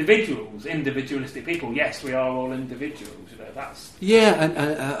individuals, individualistic people. Yes, we are all individuals. That's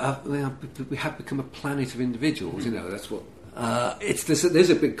and we have become a planet of individuals. That's what. There's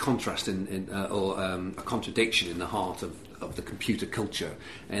a big contrast or a contradiction in the heart of the computer culture,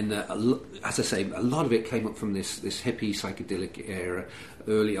 and as I say, a lot of it came up from this hippie psychedelic era,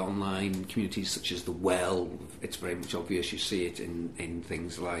 early online communities such as the Well. It's very much obvious. You see it in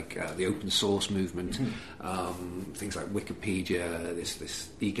things like the open source movement, things like Wikipedia. This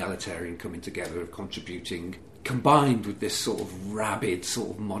egalitarian coming together of contributing, combined with this sort of rabid,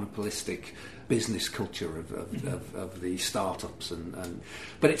 sort of monopolistic business culture of the startups,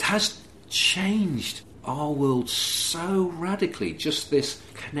 but it has changed our world so radically, just this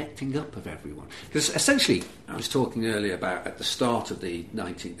connecting up of everyone. Because essentially, I was talking earlier about at the start of the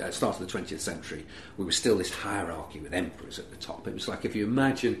 20th century, we were still this hierarchy with emperors at the top. It was like if you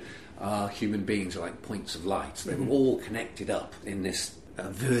imagine human beings are like points of light. They were all connected up in this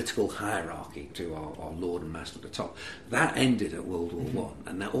vertical hierarchy to our Lord and Master at the top. That ended at World War One,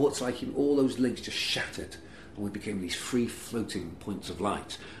 and now it's like all those links just shattered, and we became these free-floating points of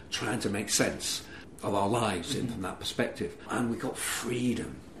light, trying to make sense of our lives from that perspective. And we got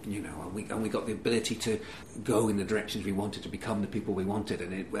freedom, and we got the ability to go in the directions we wanted, to become the people we wanted,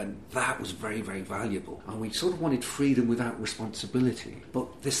 and that was very, very valuable. And we sort of wanted freedom without responsibility.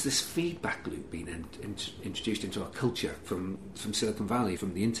 But this feedback loop being introduced into our culture from Silicon Valley,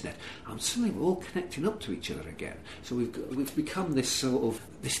 from the internet, and suddenly we're all connecting up to each other again. So we've become this sort of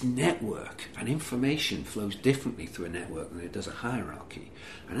this network, and information flows differently through a network than it does a hierarchy.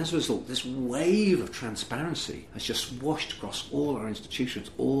 And as a result, this wave of transparency has just washed across all our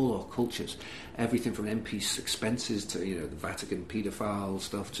institutions, all our cultures, everything from MPs' expenses to the Vatican paedophile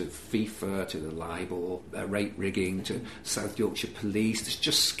stuff, to FIFA, to the LIBOR rate rigging, to South Yorkshire Police. There's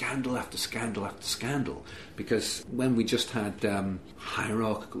just scandal after scandal after scandal, because when we just had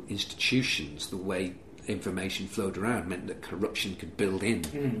hierarchical institutions, the way information flowed around meant that corruption could build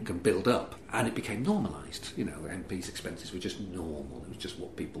up, and it became normalised. MPs' expenses were just normal. It was just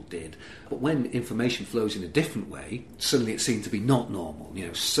what people did. But when information flows in a different way, suddenly it seemed to be not normal.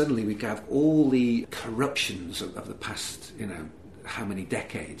 Suddenly we have all the corruptions of the past, how many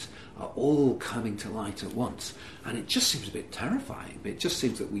decades are all coming to light at once, and it just seems a bit terrifying. It just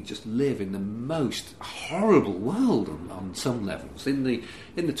seems that we just live in the most horrible world on some levels. In the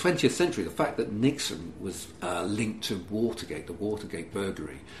 20th century, the fact that Nixon was linked to Watergate, the Watergate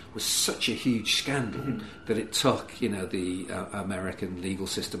burglary, was such a huge scandal that it took the American legal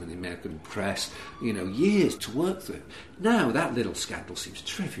system and the American press years to work through. Now that little scandal seems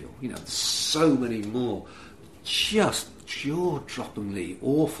trivial. There's so many more just jaw-droppingly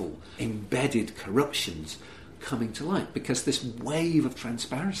awful embedded corruptions coming to light, because this wave of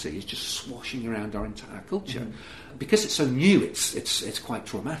transparency is just swashing around our entire culture. Because it's so new, it's quite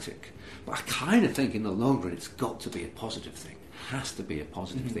traumatic. But I kind of think in the long run it's got to be a positive thing. It has to be a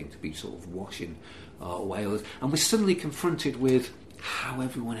positive thing to be sort of washing away others. And we're suddenly confronted with how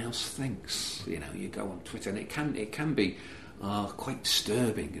everyone else thinks. You go on Twitter and it can be quite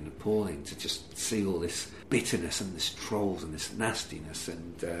disturbing and appalling to just see all this bitterness and this trolls and this nastiness.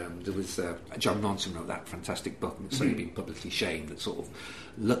 And there was John Monson wrote that fantastic book, that's only been publicly shamed, that sort of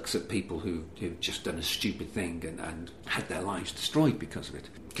looks at people who've just done a stupid thing and had their lives destroyed because of it.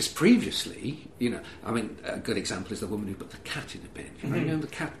 Because previously, a good example is the woman who put the cat in the bin. You know the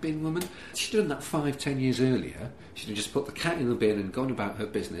cat bin woman? She'd done that 5-10 years earlier. She'd have just put the cat in the bin and gone about her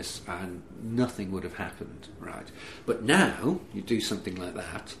business, and nothing would have happened, right? But now you do something like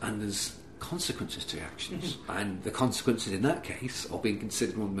that, and there's consequences to actions, and the consequences in that case are being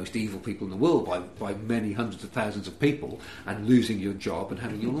considered one of the most evil people in the world by many hundreds of thousands of people, and losing your job and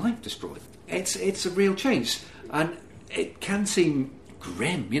having your life destroyed. It's a real change, and it can seem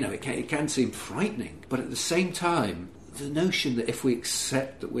grim, it can seem frightening, but at the same time, the notion that if we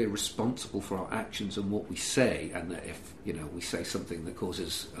accept that we're responsible for our actions and what we say, and that if we say something that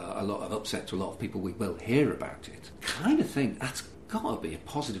causes a lot of upset to a lot of people, we will hear about it, kind of think that's got to be a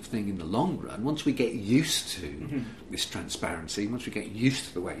positive thing in the long run. Once we get used to this transparency, once we get used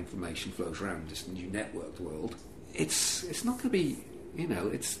to the way information flows around this new networked world, it's not going to be,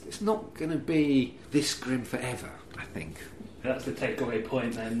 it's not going to be this grim forever, I think. That's the takeaway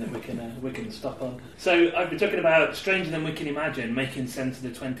point then that we can stop on. So I've been talking about Stranger Than We Can Imagine, Making Sense of the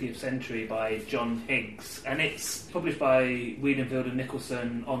 20th Century by John Higgs, and it's published by Wiedenfeld and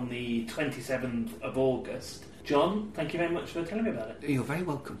Nicholson on the 27th of August. John, thank you very much for telling me about it. You're very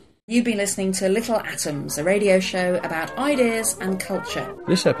welcome. You've been listening to Little Atoms, a radio show about ideas and culture.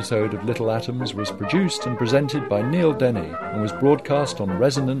 This episode of Little Atoms was produced and presented by Neil Denny and was broadcast on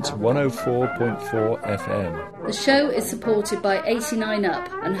Resonance 104.4 FM. The show is supported by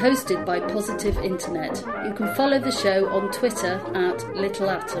 89UP and hosted by Positive Internet. You can follow the show on Twitter at Little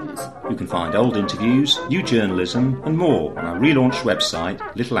Atoms. You can find old interviews, new journalism and more on our relaunched website,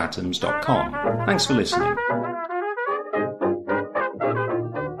 littleatoms.com. Thanks for listening.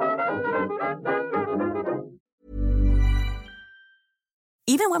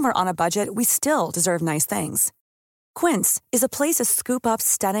 Even when we're on a budget, we still deserve nice things. Quince is a place to scoop up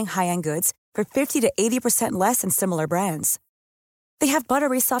stunning high-end goods for 50 to 80% less than similar brands. They have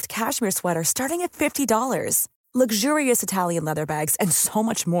buttery soft cashmere sweaters starting at $50, luxurious Italian leather bags, and so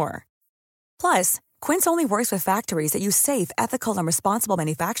much more. Plus, Quince only works with factories that use safe, ethical, and responsible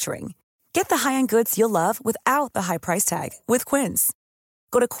manufacturing. Get the high-end goods you'll love without the high price tag with Quince.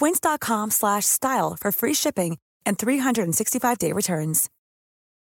 Go to quince.com/style for free shipping and 365-day returns.